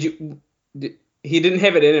saying, he didn't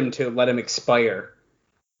have it in him to let him expire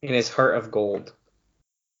in his heart of gold.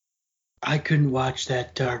 I couldn't watch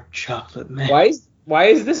that dark chocolate man. Why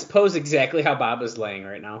is this pose exactly how Bob is laying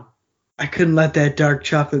right now? I couldn't let that dark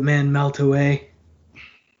chocolate man melt away.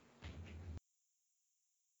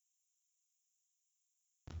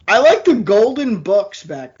 I like the golden books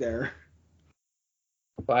back there.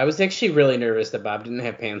 Well, I was actually really nervous that Bob didn't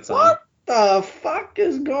have pants on. What the fuck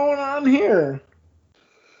is going on here?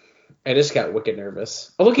 I just got wicked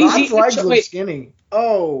nervous. Oh, look, he's Bob's eating legs the look wait. skinny.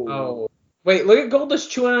 Oh. Oh. Wait, look at Goldust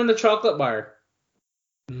chewing on the chocolate bar.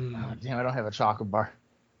 Oh, damn, I don't have a chocolate bar.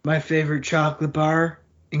 My favorite chocolate bar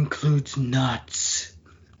includes nuts.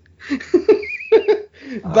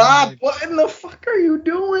 Bob, what in the fuck are you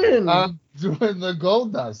doing? I'm doing the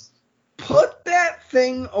Goldust. Put that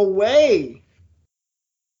thing away.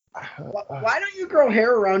 Why don't you grow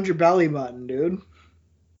hair around your belly button, dude?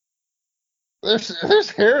 There's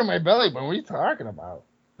hair in my belly, but what are you talking about?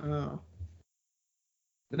 Oh.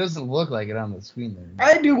 It doesn't look like it on the screen there.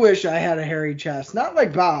 I do wish I had a hairy chest. Not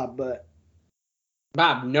like Bob, but...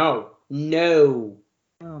 Bob, no. No.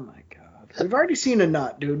 Oh my god. We've already seen a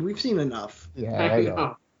nut, dude. We've seen enough. Yeah, I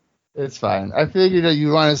know. It's fine. I figured that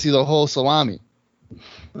you want to see the whole salami.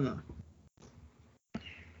 Huh.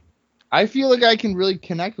 I feel like I can really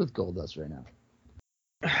connect with Goldust right now.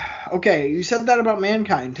 Okay, you said that about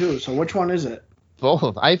Mankind, too, so which one is it?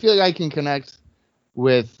 Both. I feel like I can connect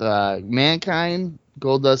with Mankind,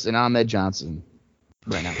 Goldust, and Ahmed Johnson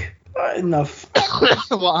right now. What in the f...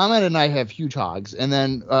 Well, Ahmed and I have huge hogs, and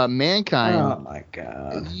then Mankind, Oh my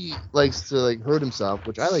god. he likes to like hurt himself,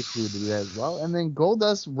 which I like to do that as well. And then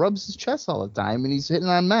Goldust rubs his chest all the time, and he's hitting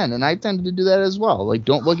on men, and I tend to do that as well. Like,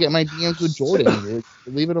 don't look at my DMs with Jordan.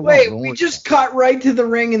 Leave it alone. Wait, Don't we worry. just cut right to the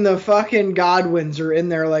ring and the fucking Godwins are in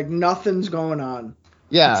there like nothing's going on.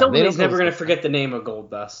 Yeah, Someone they is don't never go- going to forget the name of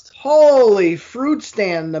Gold Dust. Holy fruit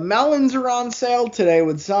stand. The melons are on sale today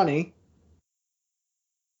with Sonny.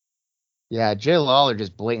 Yeah, Jay Lawler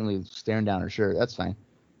just blatantly staring down her shirt. That's fine.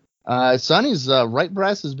 Sonny's right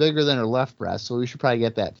breast is bigger than her left breast, so we should probably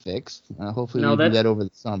get that fixed. Hopefully No, we do that's- that over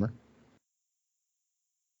the summer.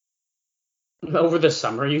 Over the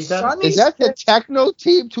summer, you said? Sonny's Is that the Techno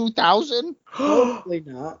Team 2000? Hopefully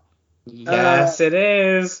not. Yes, it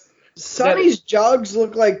is. Sonny's jugs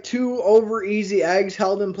look like two over easy eggs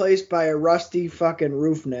held in place by a rusty fucking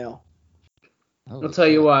roof nail. I'll tell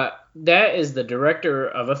you what. That is the director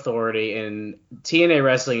of authority in TNA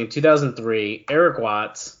Wrestling in 2003, Eric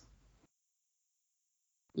Watts.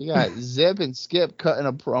 You got Zip and Skip cutting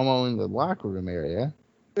a promo in the locker room area.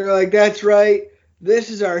 They're like, that's right. This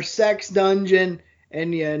is our sex dungeon.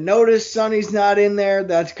 And you notice Sonny's not in there.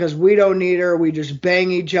 That's because we don't need her. We just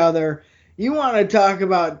bang each other. You want to talk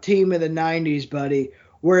about team of the 90s, buddy,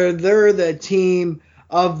 where they're the team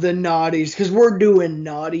of the naughties because we're doing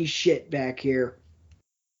naughty shit back here.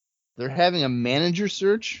 They're having a manager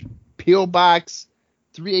search. P.O. Box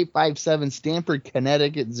 3857 Stamford,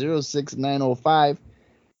 Connecticut 06905.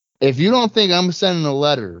 If you don't think I'm sending a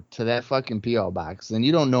letter to that fucking P.O. Box, then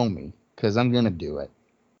you don't know me, because I'm going to do it.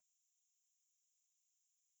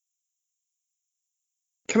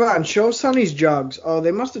 Come on, show Sonny's jugs. Oh,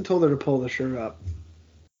 they must have told her to pull the shirt up.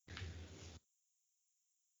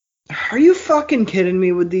 Are you fucking kidding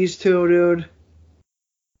me with these two, dude?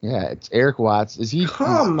 Yeah, it's Eric Watts. Is he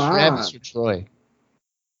Come Travis on. or Troy?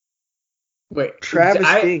 Wait, Travis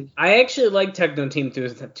D. I actually like Techno Team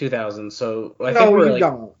 2000, so I think No, we're you like,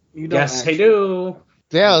 don't. You don't. yes, actually. I do.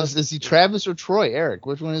 Dallas, is he Travis or Troy? Eric,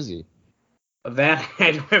 which one is he? That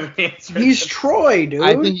I don't have an answer. He's Troy, dude.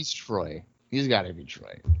 I think he's Troy. He's got to be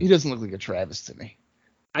Troy. He doesn't look like a Travis to me.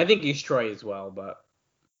 I think he's Troy as well, but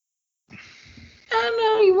I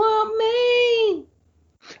know you want me.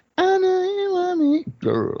 I know you want me.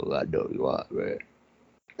 Girl, I know you want me.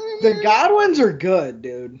 The Godwins are good,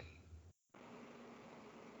 dude.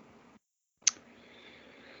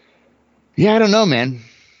 Yeah, I don't know, man.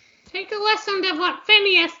 Take a listen to what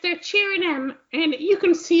Phineas, they're cheering him, and you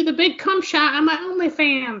can see the big cum shot on my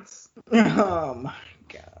OnlyFans. Oh my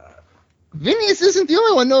god. Phineas isn't the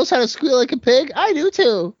only one who knows how to squeal like a pig. I do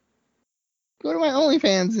too. Go to my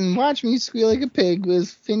OnlyFans and watch me squeal like a pig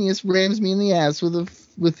as Phineas rams me in the ass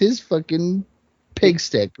with his fucking pig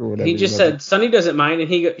stick or whatever. he just said Sonny doesn't mind,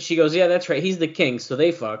 and she goes, yeah, that's right, he's the king, so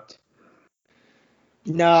they fucked.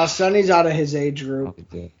 No, Sonny's out of his age group.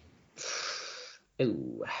 Okay.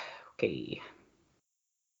 Ooh, okay.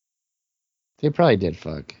 They probably did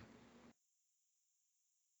fuck.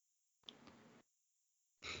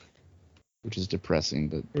 Which is depressing,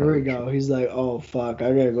 but Here we go. He's like, oh fuck,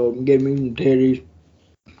 I gotta go get me some titties.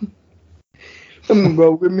 I'm gonna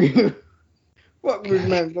go get me. Fuck this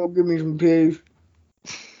man, go get me some titties.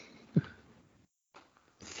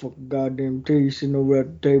 Fucking goddamn titties sitting over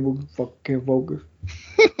at the table. Fucking can't focus.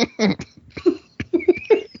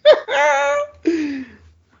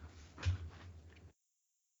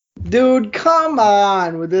 Dude, come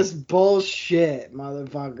on with this bullshit,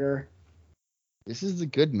 motherfucker. This is a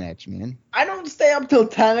good match, man. I don't stay up till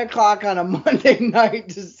 10 o'clock on a Monday night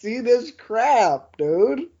to see this crap,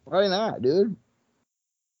 dude. Why not, dude?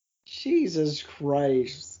 Jesus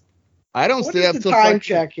Christ. I don't What stay is up the till time fucking-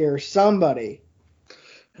 check here? Somebody.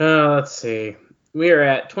 Let's see. We are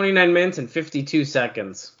at 29 minutes and 52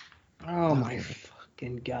 seconds. Oh my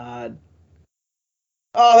fucking god.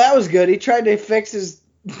 Oh, that was good. He tried to fix his.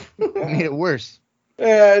 made it worse.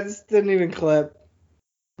 Yeah, it just didn't even clip.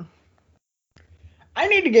 I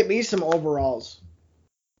need to get me some overalls.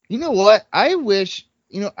 You know what? I wish,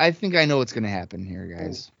 I think I know what's going to happen here,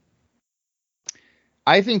 guys.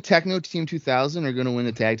 I think Techno Team 2000 are going to win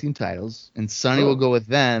the tag team titles, and Sunny will go with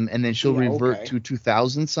them, and then she'll revert to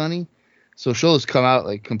 2000 Sunny. So she'll just come out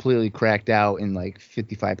like completely cracked out and like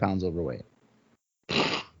 55 pounds overweight.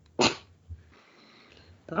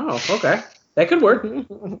 Oh, okay. That could work.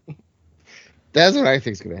 That's what I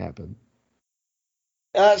think is going to happen.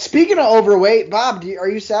 Speaking of overweight, Bob, are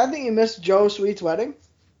you sad that you missed Joe Sweet's wedding?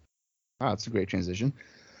 Oh, it's a great transition.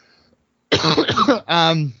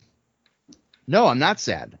 No, I'm not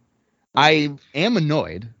sad. I am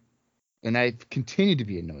annoyed, and I continue to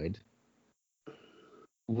be annoyed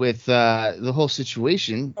with the whole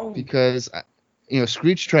situation because,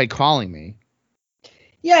 Screech tried calling me.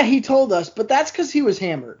 Yeah, he told us, but that's because he was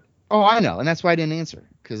hammered. Oh, I know, and that's why I didn't answer.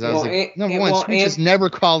 Because I was number one, Screech has never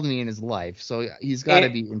called me in his life, so he's got to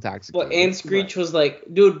be intoxicated. Well, and Screech was like,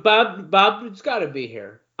 dude, Bob's got to be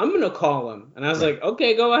here. I'm going to call him. And I was like,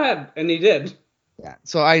 okay, go ahead. And he did. Yeah,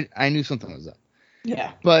 so I knew something was up.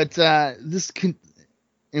 Yeah. But and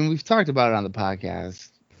we've talked about it on the podcast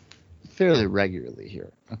fairly regularly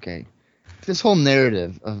here. Okay, this whole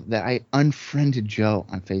narrative of that I unfriended Joe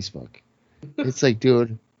on Facebook. It's like,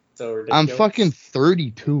 dude, So ridiculous. I'm fucking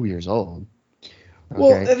 32 years old. Okay?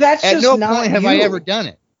 Well, that's At just no not point have you. I ever done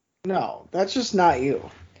it. No, that's just not you.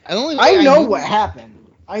 The only way I know knew- what happened.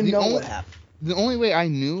 I The know only- what happened. The only way I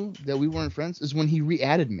knew that we weren't friends is when he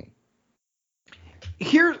re-added me.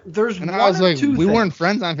 There's And one I was of like, two we things. weren't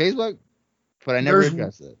friends on Facebook? But I never There's-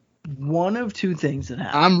 addressed it. One of two things that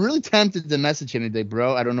happened. I'm really tempted to message him today,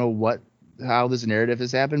 bro. I don't know how this narrative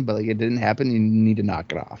has happened, but like it didn't happen. You need to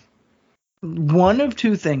knock it off. One of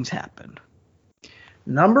two things happened.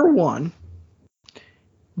 Number one,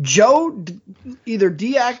 Joe either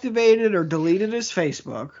deactivated or deleted his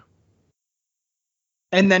Facebook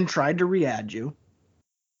and then tried to re-add you.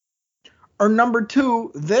 Or number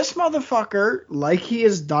two, this motherfucker, like he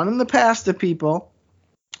has done in the past to people,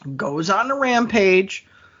 goes on a rampage,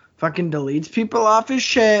 fucking deletes people off his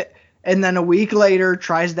shit, and then a week later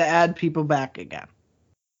tries to add people back again.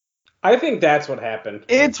 I think that's what happened.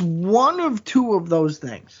 It's one of two of those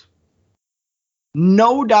things.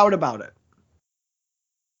 No doubt about it.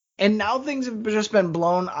 And now things have just been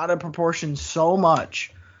blown out of proportion so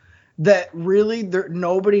much that really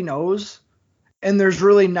nobody knows, and there's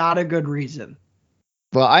really not a good reason.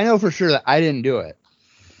 Well, I know for sure that I didn't do it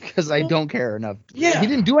because I don't care enough. Yeah. He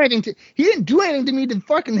didn't do anything to me to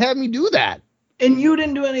fucking have me do that. And you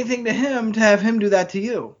didn't do anything to him to have him do that to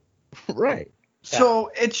you. Right.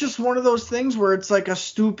 So it's just one of those things where it's like a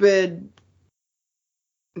stupid,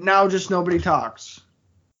 now just nobody talks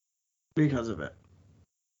because of it.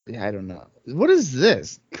 Yeah, I don't know. What is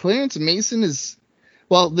this? Clarence Mason is...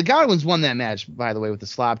 Well, the Godwins won that match, by the way, with the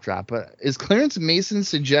slop drop. But is Clarence Mason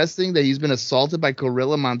suggesting that he's been assaulted by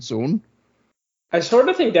Gorilla Monsoon? I sort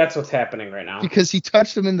of think that's what's happening right now. Because he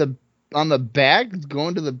touched him on the back,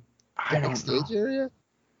 going to the I don't know. backstage area?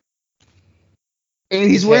 And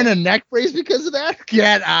he's wearing a neck brace because of that?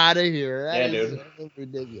 Get out of here. That is so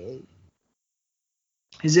ridiculous.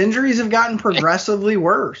 His injuries have gotten progressively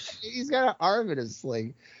worse. He's got an arm in his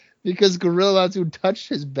sling because Gorilla Monsoon touched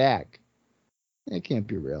his back. That can't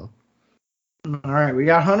be real. All right, we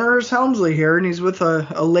got Hunter S. Helmsley here, and he's with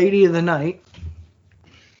a lady of the night.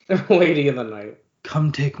 Lady of the night.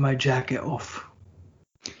 Come take my jacket off.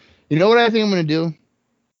 You know what I think I'm going to do?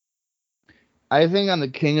 I think on the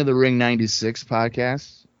King of the Ring 96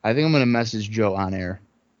 podcast, I think I'm going to message Joe on air.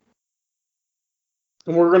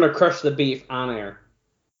 And we're going to crush the beef on air.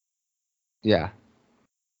 Yeah.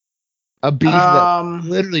 A beef that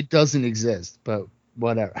literally doesn't exist, but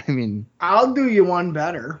whatever. I mean... I'll do you one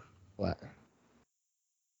better. What?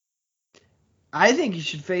 I think you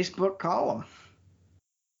should Facebook call him.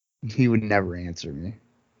 He would never answer me.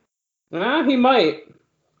 He might.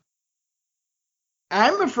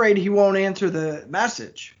 I'm afraid he won't answer the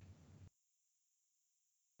message.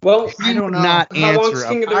 Well, I don't know. Not How long's answer.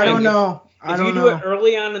 King of the I Ring? don't know. If you do it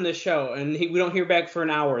early on in the show and we don't hear back for an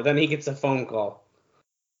hour, then he gets a phone call.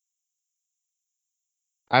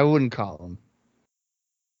 I wouldn't call him.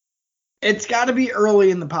 It's got to be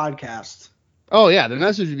early in the podcast. Oh, yeah. The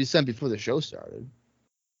message would be sent before the show started.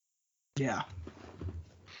 Yeah.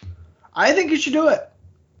 I think you should do it.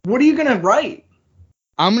 What are you going to write?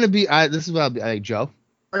 I'm going to be... this is what I'll be like, Joe.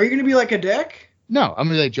 Are you going to be like a dick? No, I'm going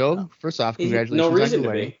to be like, Joe, first off, congratulations No on reason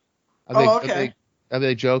your to wedding. be. Okay. I'll be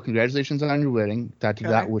like, Joe, congratulations on your wedding.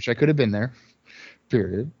 Okay. Wish I could have been there.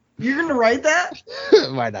 Period. You're going to write that?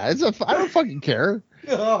 Why not? I don't fucking care.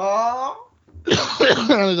 Oh.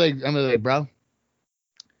 I was like, bro,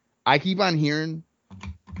 I keep on hearing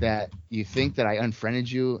that you think that I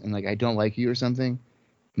unfriended you and like I don't like you or something.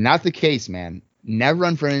 Not the case, man. Never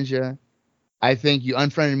unfriended you. I think you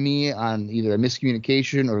unfriended me on either a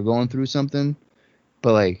miscommunication or going through something.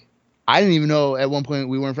 But like, I didn't even know at one point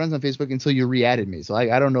we weren't friends on Facebook until you re-added me. So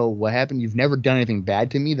like, I don't know what happened. You've never done anything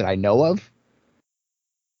bad to me that I know of.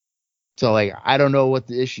 So like, I don't know what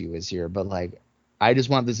the issue is here, but like, I just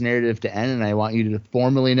want this narrative to end, and I want you to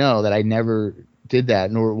formally know that I never did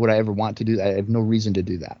that, nor would I ever want to do that. I have no reason to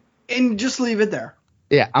do that. And just leave it there.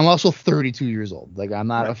 Yeah, I'm also 32 years old. Like, I'm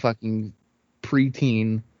not Right. a fucking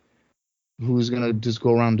preteen who's going to just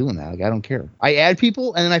go around doing that. Like, I don't care. I add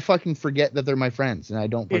people, and then I fucking forget that they're my friends, and I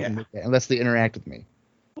don't fucking look at it unless they interact with me.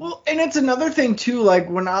 Well, and it's another thing, too, like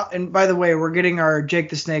and by the way, we're getting our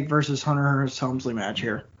Jake the Snake versus Hunter S. Helmsley match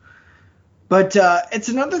here. But it's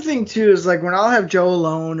another thing, too, is like when I'll have Joe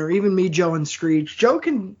alone or even me, Joe, and Screech, Joe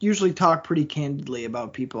can usually talk pretty candidly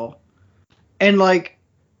about people. And, like,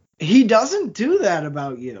 he doesn't do that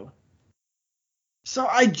about you. So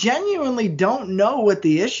I genuinely don't know what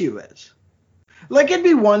the issue is. Like, it'd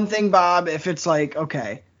be one thing, Bob, if it's like,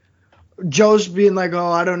 okay, Joe's being like,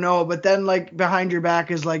 oh, I don't know, but then like behind your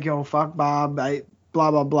back is like, yo, fuck Bob,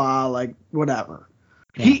 blah blah blah, like whatever.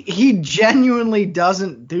 Yeah. He genuinely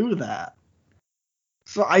doesn't do that.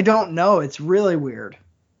 So I don't know. It's really weird.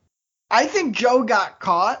 I think Joe got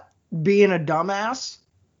caught being a dumbass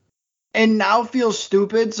and now feels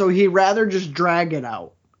stupid, so he'd rather just drag it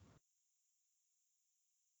out.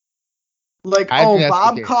 Like, I oh, think that's the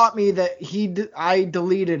Bob case. caught me that I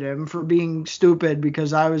deleted him for being stupid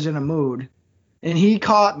because I was in a mood. And he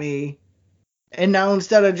caught me. And now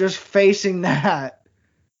instead of just facing that,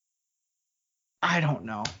 I don't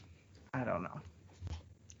know.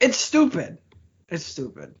 It's stupid.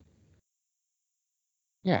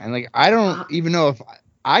 Yeah, and like I don't even know if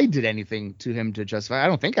I did anything to him to justify. I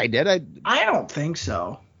don't think I did. I don't think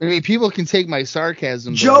so. I mean, people can take my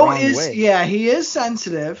sarcasm the Joe wrong is, way. yeah, he is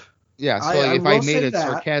sensitive. Yeah, so I if I will made say a that.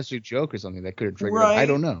 sarcastic joke or something that could have triggered him, I Right.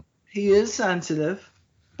 don't know. He is sensitive.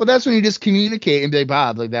 But that's when you just communicate and be like,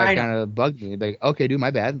 Bob, like I that know. kind of bugged me. Like, okay, dude, my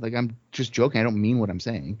bad. Like I'm just joking. I don't mean what I'm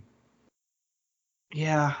saying.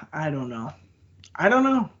 Yeah, I don't know.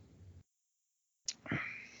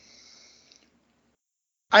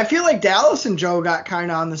 I feel like Dallas and Joe got kind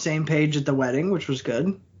of on the same page at the wedding, which was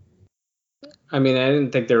good. I mean, I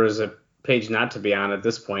didn't think there was a page not to be on at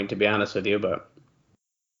this point, to be honest with you, but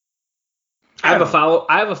I have a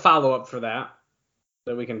follow up for that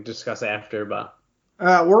we can discuss after, but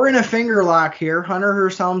We're in a finger lock here. Hunter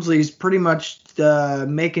Hearst Helmsley's pretty much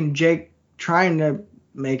trying to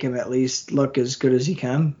make him at least look as good as he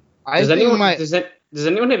can. does anyone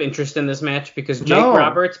have interest in this match? Because Jake No.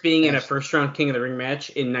 Roberts being in a first round King of the Ring match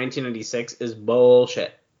in 1996 is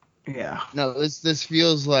bullshit. Yeah. No, this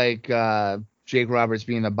feels like Jake Roberts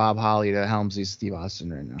being the Bob Holly to Helmsley Steve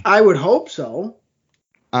Austin right now. I would hope so.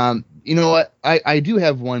 You know what? I do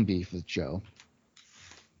have one beef with Joe.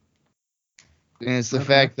 And it's the Okay.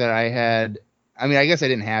 fact that I guess I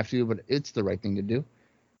didn't have to, but it's the right thing to do.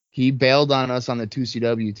 He bailed on us on the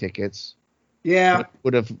 2CW tickets. Yeah.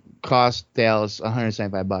 Would have cost Dallas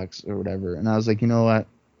 $175 or whatever. And I was like, you know what?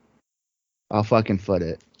 I'll fucking foot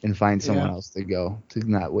it and find someone else to go to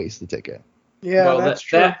not waste the ticket. Yeah, well, that's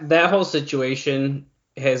true. That whole situation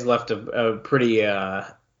has left a pretty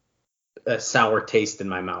a sour taste in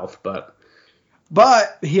my mouth, but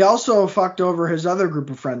he also fucked over his other group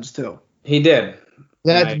of friends too. he did.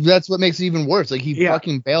 That's what makes it even worse. Like he Yeah.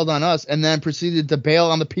 fucking bailed on us and then proceeded to bail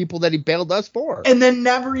on the people that he bailed us for. And then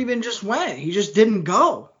never even just went. He just didn't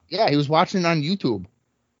go. Yeah, he was watching it on YouTube.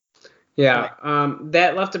 Yeah,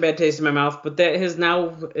 that left a bad taste in my mouth, but that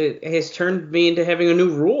has turned me into having a new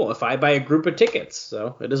rule if I buy a group of tickets.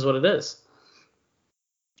 So it is what it is.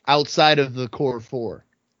 Outside of the core 4.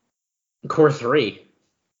 Core 3.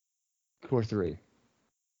 Core 3.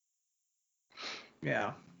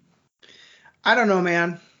 Yeah. I don't know,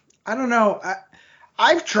 man. I don't know.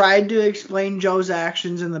 I've tried to explain Joe's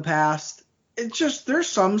actions in the past. It's just, there's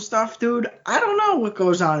some stuff, dude. I don't know what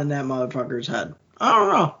goes on in that motherfucker's head. I don't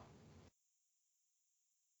know.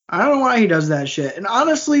 I don't know why he does that shit. And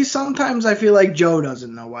honestly, sometimes I feel like Joe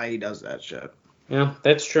doesn't know why he does that shit. Yeah,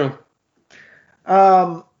 that's true.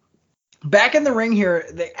 Back in the ring here,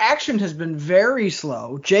 the action has been very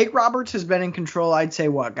slow. Jake Roberts has been in control, I'd say,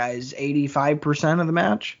 what, guys, 85% of the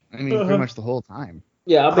match? I mean, pretty much the whole time.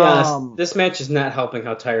 Yeah, I'll be honest. This match is not helping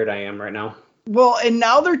how tired I am right now. Well, and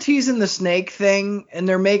now they're teasing the snake thing, and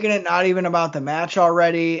they're making it not even about the match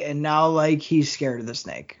already, and now, like, he's scared of the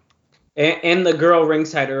snake. And the girl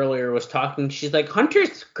ringside earlier was talking. She's like,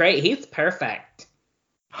 Hunter's great. He's perfect.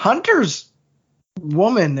 Hunter's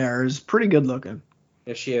woman there is pretty good looking.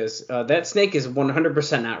 Yeah, she is. That snake is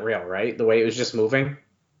 100% not real, right? The way it was just moving.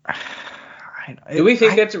 Do we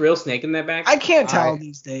think that's a real snake in that back? I can't tell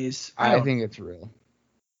these days. I think it's real.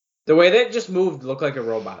 The way that just moved looked like a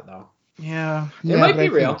robot, though. Yeah. It might be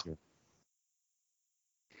real.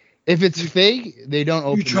 If it's fake, they don't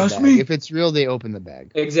open the bag. trust me? If it's real, they open the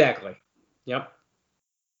bag. Exactly. Yep.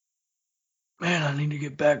 Man, I need to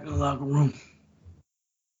get back in the locker room.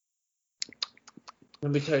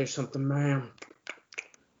 Let me tell you something, man.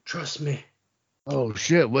 Trust me. Oh,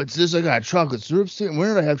 shit. What's this? I got chocolate syrup.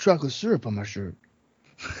 Where did I have chocolate syrup on my shirt?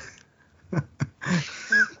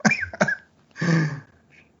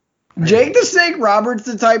 Jake the Snake Roberts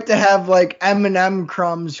the type to have, like, M&M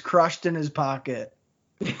crumbs crushed in his pocket.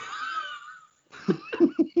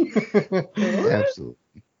 Absolutely.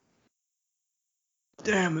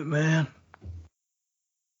 Damn it, man.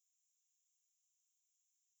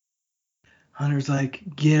 Hunter's like,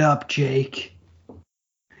 get up, Jake.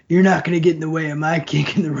 You're not going to get in the way of my King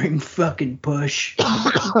in the Ring fucking push.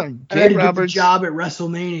 I had to Jake get the Roberts. job at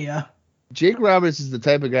WrestleMania. Jake Roberts is the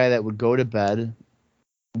type of guy that would go to bed,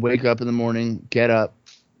 wake up in the morning, get up,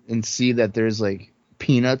 and see that there's like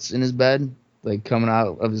peanuts in his bed, like coming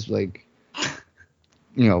out of his like,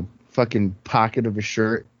 fucking pocket of his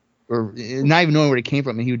shirt, or not even knowing where it came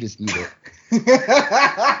from, and he would just eat it.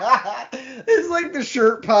 It's like the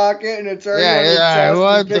shirt pocket, and it's already on his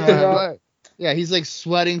chest. What? Yeah, he's like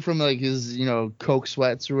sweating from like his, Coke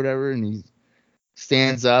sweats or whatever, and he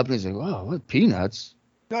stands up and he's like, "Whoa, what peanuts?"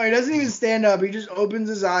 No, he doesn't even stand up. He just opens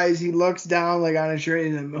his eyes. He looks down like on his shirt.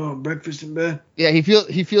 And he's like, "Oh, breakfast in bed." Yeah, he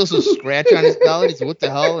feels a scratch on his belly. He's like, "What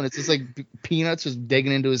the hell?" And it's just like peanuts just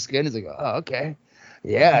digging into his skin. He's like, "Oh, okay,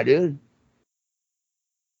 yeah, dude.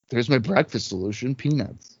 There's my breakfast solution: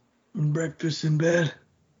 peanuts." Breakfast in bed.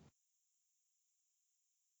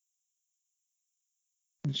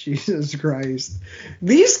 Jesus Christ.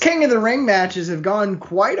 These King of the Ring matches have gone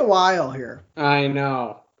quite a while here. I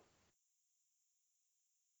know.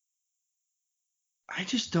 I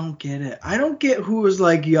just don't get it. I don't get who was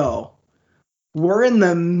like, yo, we're in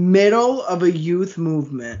the middle of a youth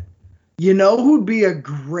movement. You know who'd be a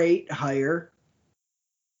great hire?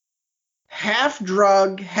 Half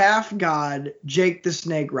drug, half god, Jake the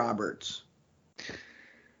Snake Roberts.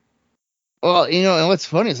 Well, and what's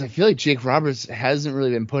funny is I feel like Jake Roberts hasn't really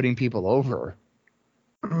been putting people over.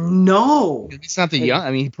 No. It's not the young. I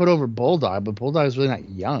mean, he put over Bulldog, but Bulldog's really not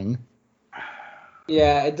young.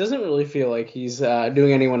 Yeah, it doesn't really feel like he's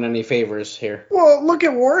doing anyone any favors here. Well, look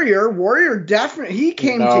at Warrior. Warrior definitely, he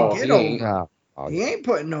came to get over. No. He ain't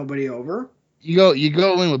putting nobody over. You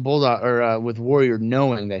go in with Bulldog or with Warrior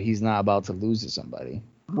knowing that he's not about to lose to somebody.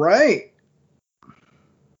 Right.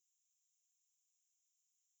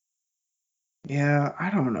 Yeah,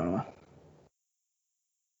 I don't know.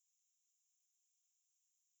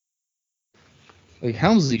 Like,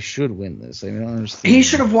 Helmsley should win this. I mean, I don't understand. He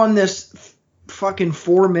should have won this fucking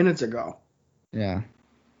 4 minutes ago. Yeah.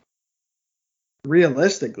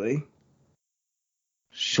 Realistically.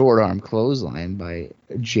 Short arm clothesline by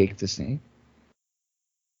Jake the Snake.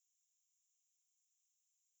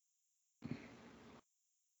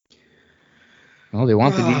 Oh, they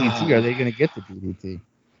want the DDT. Are they going to get the DDT?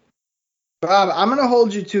 Bob, I'm going to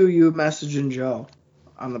hold you to you messaging Joe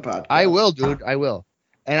on the podcast. I will, dude. I will.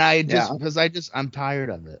 And I'm tired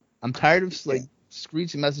of it. I'm tired of like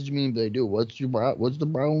Screech messaging me and be like, dude, what's the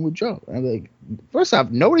problem with Joe? And I'm like, first off,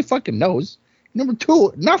 nobody fucking knows. Number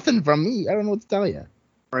two, nothing from me. I don't know what to tell you.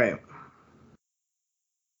 Right.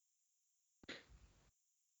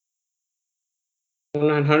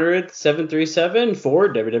 $100-737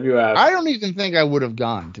 for WWF. I don't even think I would have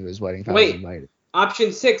gone to his wedding if I was invited.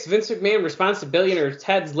 Option 6, Vince McMahon responds to billionaire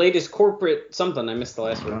Ted's latest corporate something. I missed the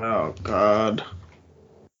last one. Oh, God.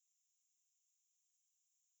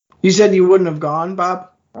 You said you wouldn't have gone,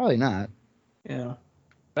 Bob? Probably not. Yeah.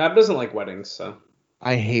 Bob doesn't like weddings, so.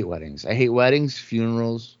 I hate weddings. I hate weddings,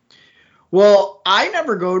 funerals. Well, I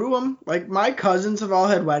never go to them. Like, my cousins have all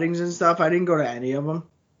had weddings and stuff. I didn't go to any of them.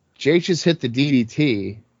 Jake just hit the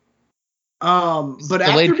DDT. But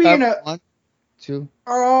after being a... 1, 2.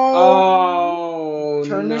 Oh,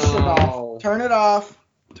 turn this shit off. Turn it off.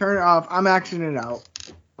 Turn it off. I'm actioning it out.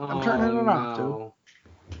 I'm turning it off, dude.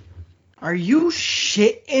 Are you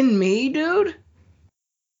shitting me, dude?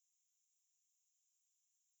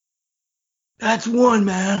 That's one,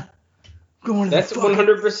 man. That's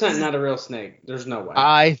 100% not a real snake. There's no way.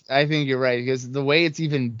 I think you're right, because the way it's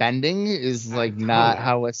even bending is like not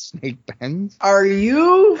how a snake bends. Are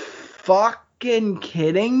you fucking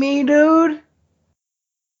kidding me, dude?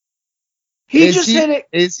 He just hit it.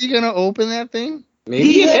 Is he gonna open that thing?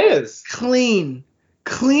 Maybe he is. Clean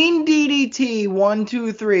DDT. 1,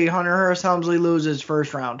 2, 3. Hunter Hearst Helmsley loses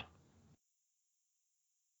first round.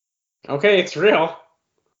 Okay, it's real.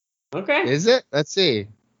 Okay. Is it? Let's see.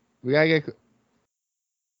 We gotta get.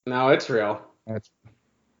 No, it's real.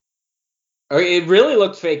 It really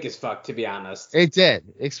looked fake as fuck, to be honest. It did,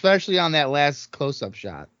 especially on that last close-up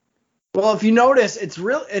shot. Well, if you notice,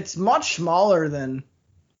 it's much smaller than.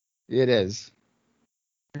 It is.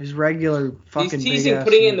 His regular fucking. He's teasing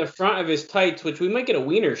putting it in the front of his tights, which we might get a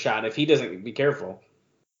wiener shot if he doesn't be careful.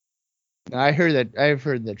 I've heard that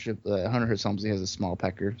Hunter Hearst Helmsley has a small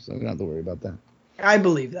pecker, so we don't have to worry about that. I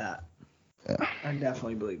believe that. Yeah. I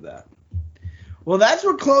definitely believe that. Well, that's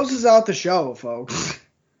what closes out the show, folks.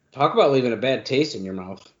 Talk about leaving a bad taste in your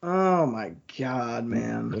mouth. Oh my God,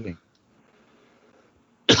 man.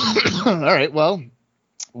 All right, well,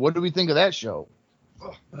 what do we think of that show?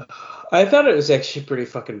 I thought it was actually pretty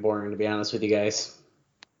fucking boring, to be honest with you guys.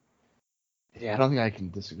 Yeah, I don't think I can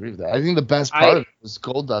disagree with that. I think the best part of it was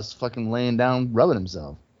Goldust fucking laying down, rubbing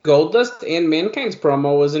himself. Goldust and Mankind's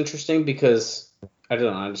promo was interesting because I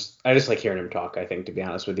don't know. I just like hearing him talk, I think, to be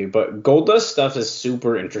honest with you. But Goldust stuff is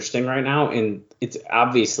super interesting right now, and it's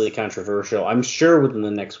obviously controversial. I'm sure within the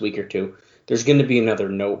next week or two, there's going to be another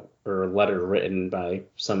note or letter written by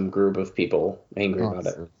some group of people angry about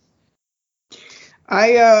it.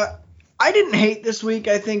 I didn't hate this week,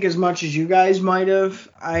 I think, as much as you guys might have.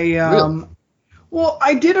 Really? Well,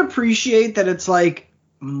 I did appreciate that it's like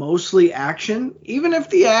mostly action, even if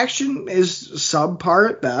the action is subpar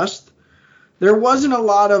at best. There wasn't a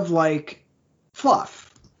lot of like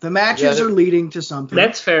fluff. The matches are leading to something.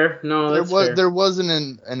 That's fair. No, that's fair. There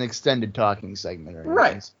wasn't an extended talking segment or anything.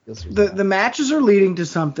 Right. The matches are leading to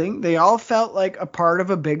something. They all felt like a part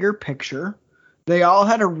of a bigger picture. They all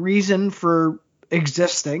had a reason for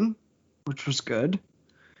existing, which was good.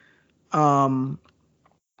 I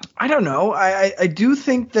don't know. I do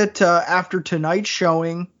think that after tonight's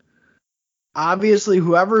showing, obviously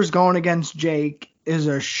whoever's going against Jake is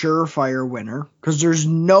a surefire winner because there's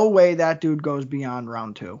no way that dude goes beyond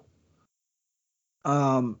round 2.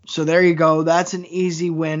 So there you go. That's an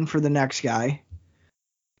easy win for the next guy.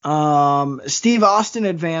 Steve Austin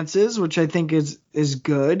advances, which I think is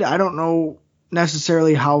good. I don't know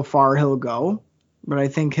necessarily how far he'll go, but I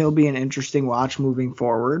think he'll be an interesting watch moving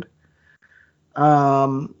forward. Who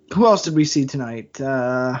else did we see tonight?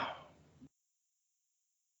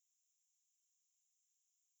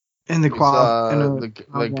 In the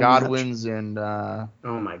the Godwins and oh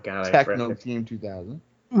my god, Techno Team 2000.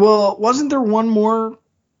 Well, wasn't there one more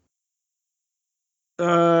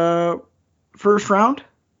first round?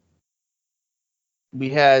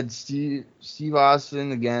 We had Steve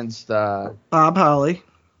Austin against Bob Holly.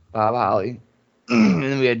 And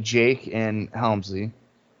then we had Jake and Helmsley.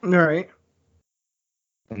 All right.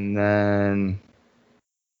 And then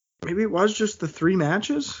maybe it was just the 3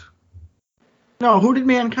 matches? No, who did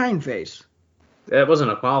Mankind face? That wasn't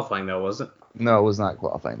a qualifying, though, was it? No, it was not a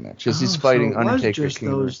qualifying match. Just he's fighting Undertaker. Was just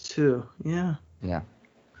those 2. Yeah. Yeah.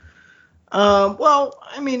 Well,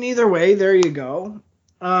 I mean, either way, there you go.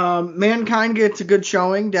 Mankind gets a good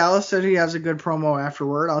showing. Dallas said he has a good promo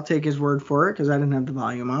afterward. I'll take his word for it because I didn't have the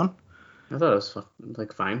volume on. I thought it was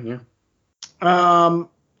like fine, yeah. I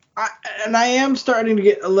am starting to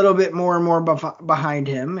get a little bit more and more behind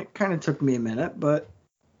him. It kind of took me a minute, but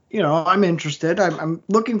you know, I'm interested. I'm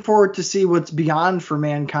looking forward to see what's beyond for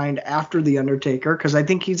Mankind after The Undertaker, because I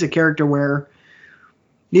think he's a character where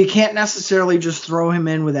you can't necessarily just throw him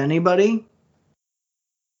in with anybody.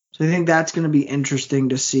 So I think that's going to be interesting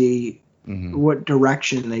to see what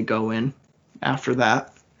direction they go in after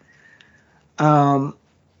that.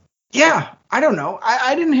 Yeah, I don't know.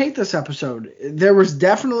 I didn't hate this episode. There was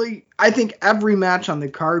definitely, I think every match on the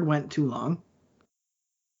card went too long.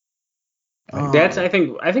 I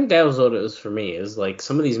think that was what it was for me. Is like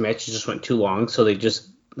some of these matches just went too long, so they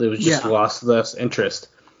lost this interest.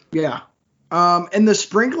 Yeah. And the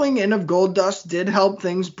sprinkling in of Goldust did help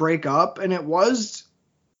things break up, and it was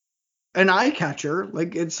an eye catcher.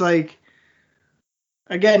 Like it's like,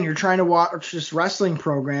 again, you're trying to watch this wrestling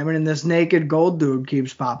program, and this naked gold dude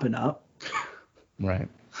keeps popping up. Right.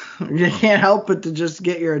 You can't help but to just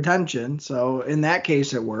get your attention. So in that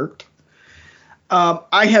case, it worked.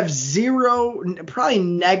 I have zero, probably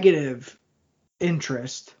negative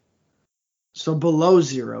interest, so below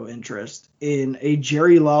zero interest in a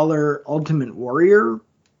Jerry Lawler Ultimate Warrior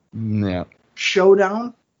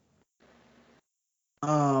showdown.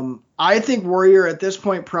 I think Warrior at this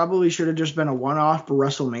point probably should have just been a one-off for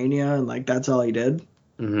WrestleMania, and like that's all he did.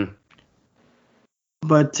 Mm-hmm.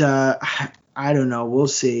 But I don't know. We'll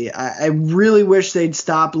see. I really wish they'd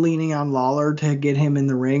stop leaning on Lawler to get him in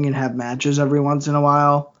the ring and have matches every once in a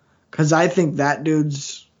while, because I think that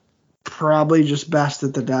dude's probably just best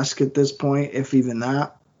at the desk at this point, if even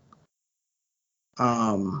that.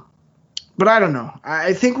 But I don't know.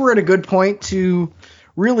 I think we're at a good point to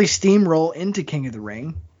really steamroll into King of the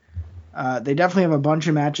Ring. They definitely have a bunch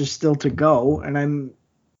of matches still to go, and I'm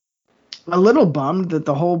a little bummed that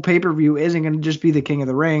the whole pay-per-view isn't going to just be the King of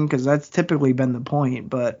the Ring, because that's typically been the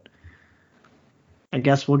point, but I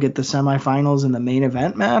guess we'll get the semifinals and the main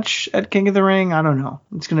event match at King of the Ring. I don't know.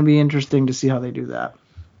 It's going to be interesting to see how they do that.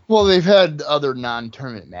 Well, they've had other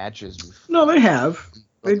non-tournament matches. No, they have.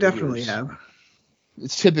 They definitely have.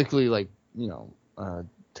 It's typically like,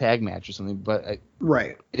 tag match or something, but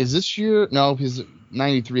right. Is this year? No, because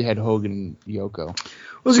 93 had Hogan and Yoko.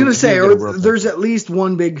 I was going to say, there's at least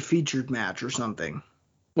one big featured match or something.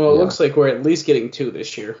 Well, it looks like we're at least getting 2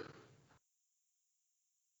 this year.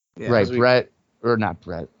 Yeah, right,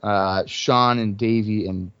 Sean and Davey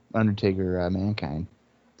and Undertaker Mankind.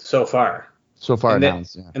 So far. so far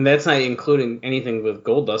announced. Yeah. And that's not including anything with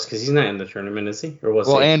Goldust because he's not in the tournament, is he? Or was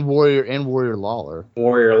he? Well, and Warrior Lawler.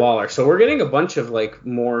 Warrior Lawler. So we're getting a bunch of like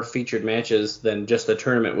more featured matches than just the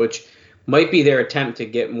tournament, which might be their attempt to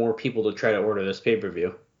get more people to try to order this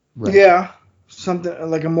pay-per-view. Right. Yeah, something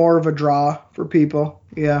like a more of a draw for people.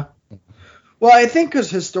 Yeah. Well, I think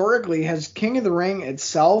because historically, has King of the Ring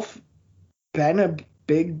itself been a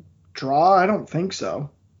big draw? I don't think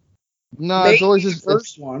so. No, Maybe it's always just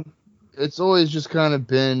first one. It's always just kind of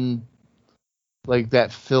been like that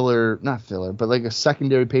not filler, but like a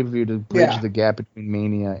secondary pay-per-view to bridge the gap between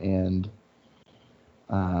Mania and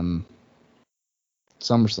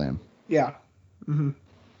SummerSlam. Yeah. Mm-hmm.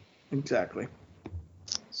 Exactly.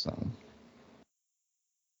 So.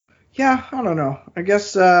 Yeah, I don't know. I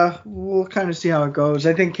guess we'll kind of see how it goes.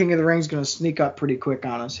 I think King of the Ring is going to sneak up pretty quick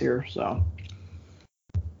on us here. So.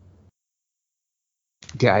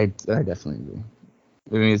 Yeah, I definitely agree.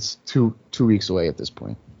 I mean, it's two weeks away at this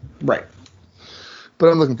point. Right. But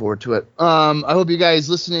I'm looking forward to it. I hope you guys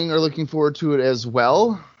listening are looking forward to it as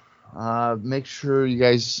well. Make sure you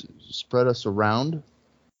guys spread us around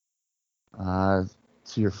to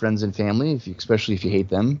your friends and family, especially if you hate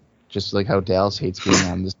them. Just like how Dallas hates being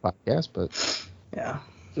on this podcast, but yeah,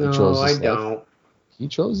 No, I don't. He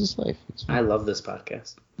chose this life. I love this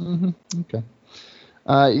podcast. Mm-hmm. Okay.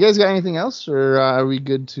 You guys got anything else, or are we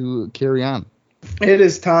good to carry on? It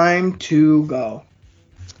is time to go.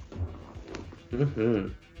 Mm-hmm.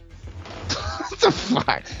 What the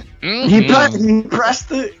fuck? Mm-hmm. He pressed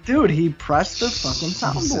the fucking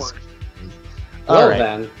soundboard. Well right.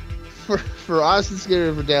 then. For Austin Skinner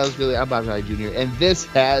and for Dallas Gridley, I'm Bob Conley Jr., and this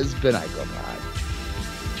has been Icon Pod.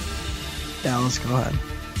 Dallas, go ahead.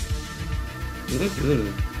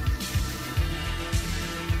 Mm-hmm.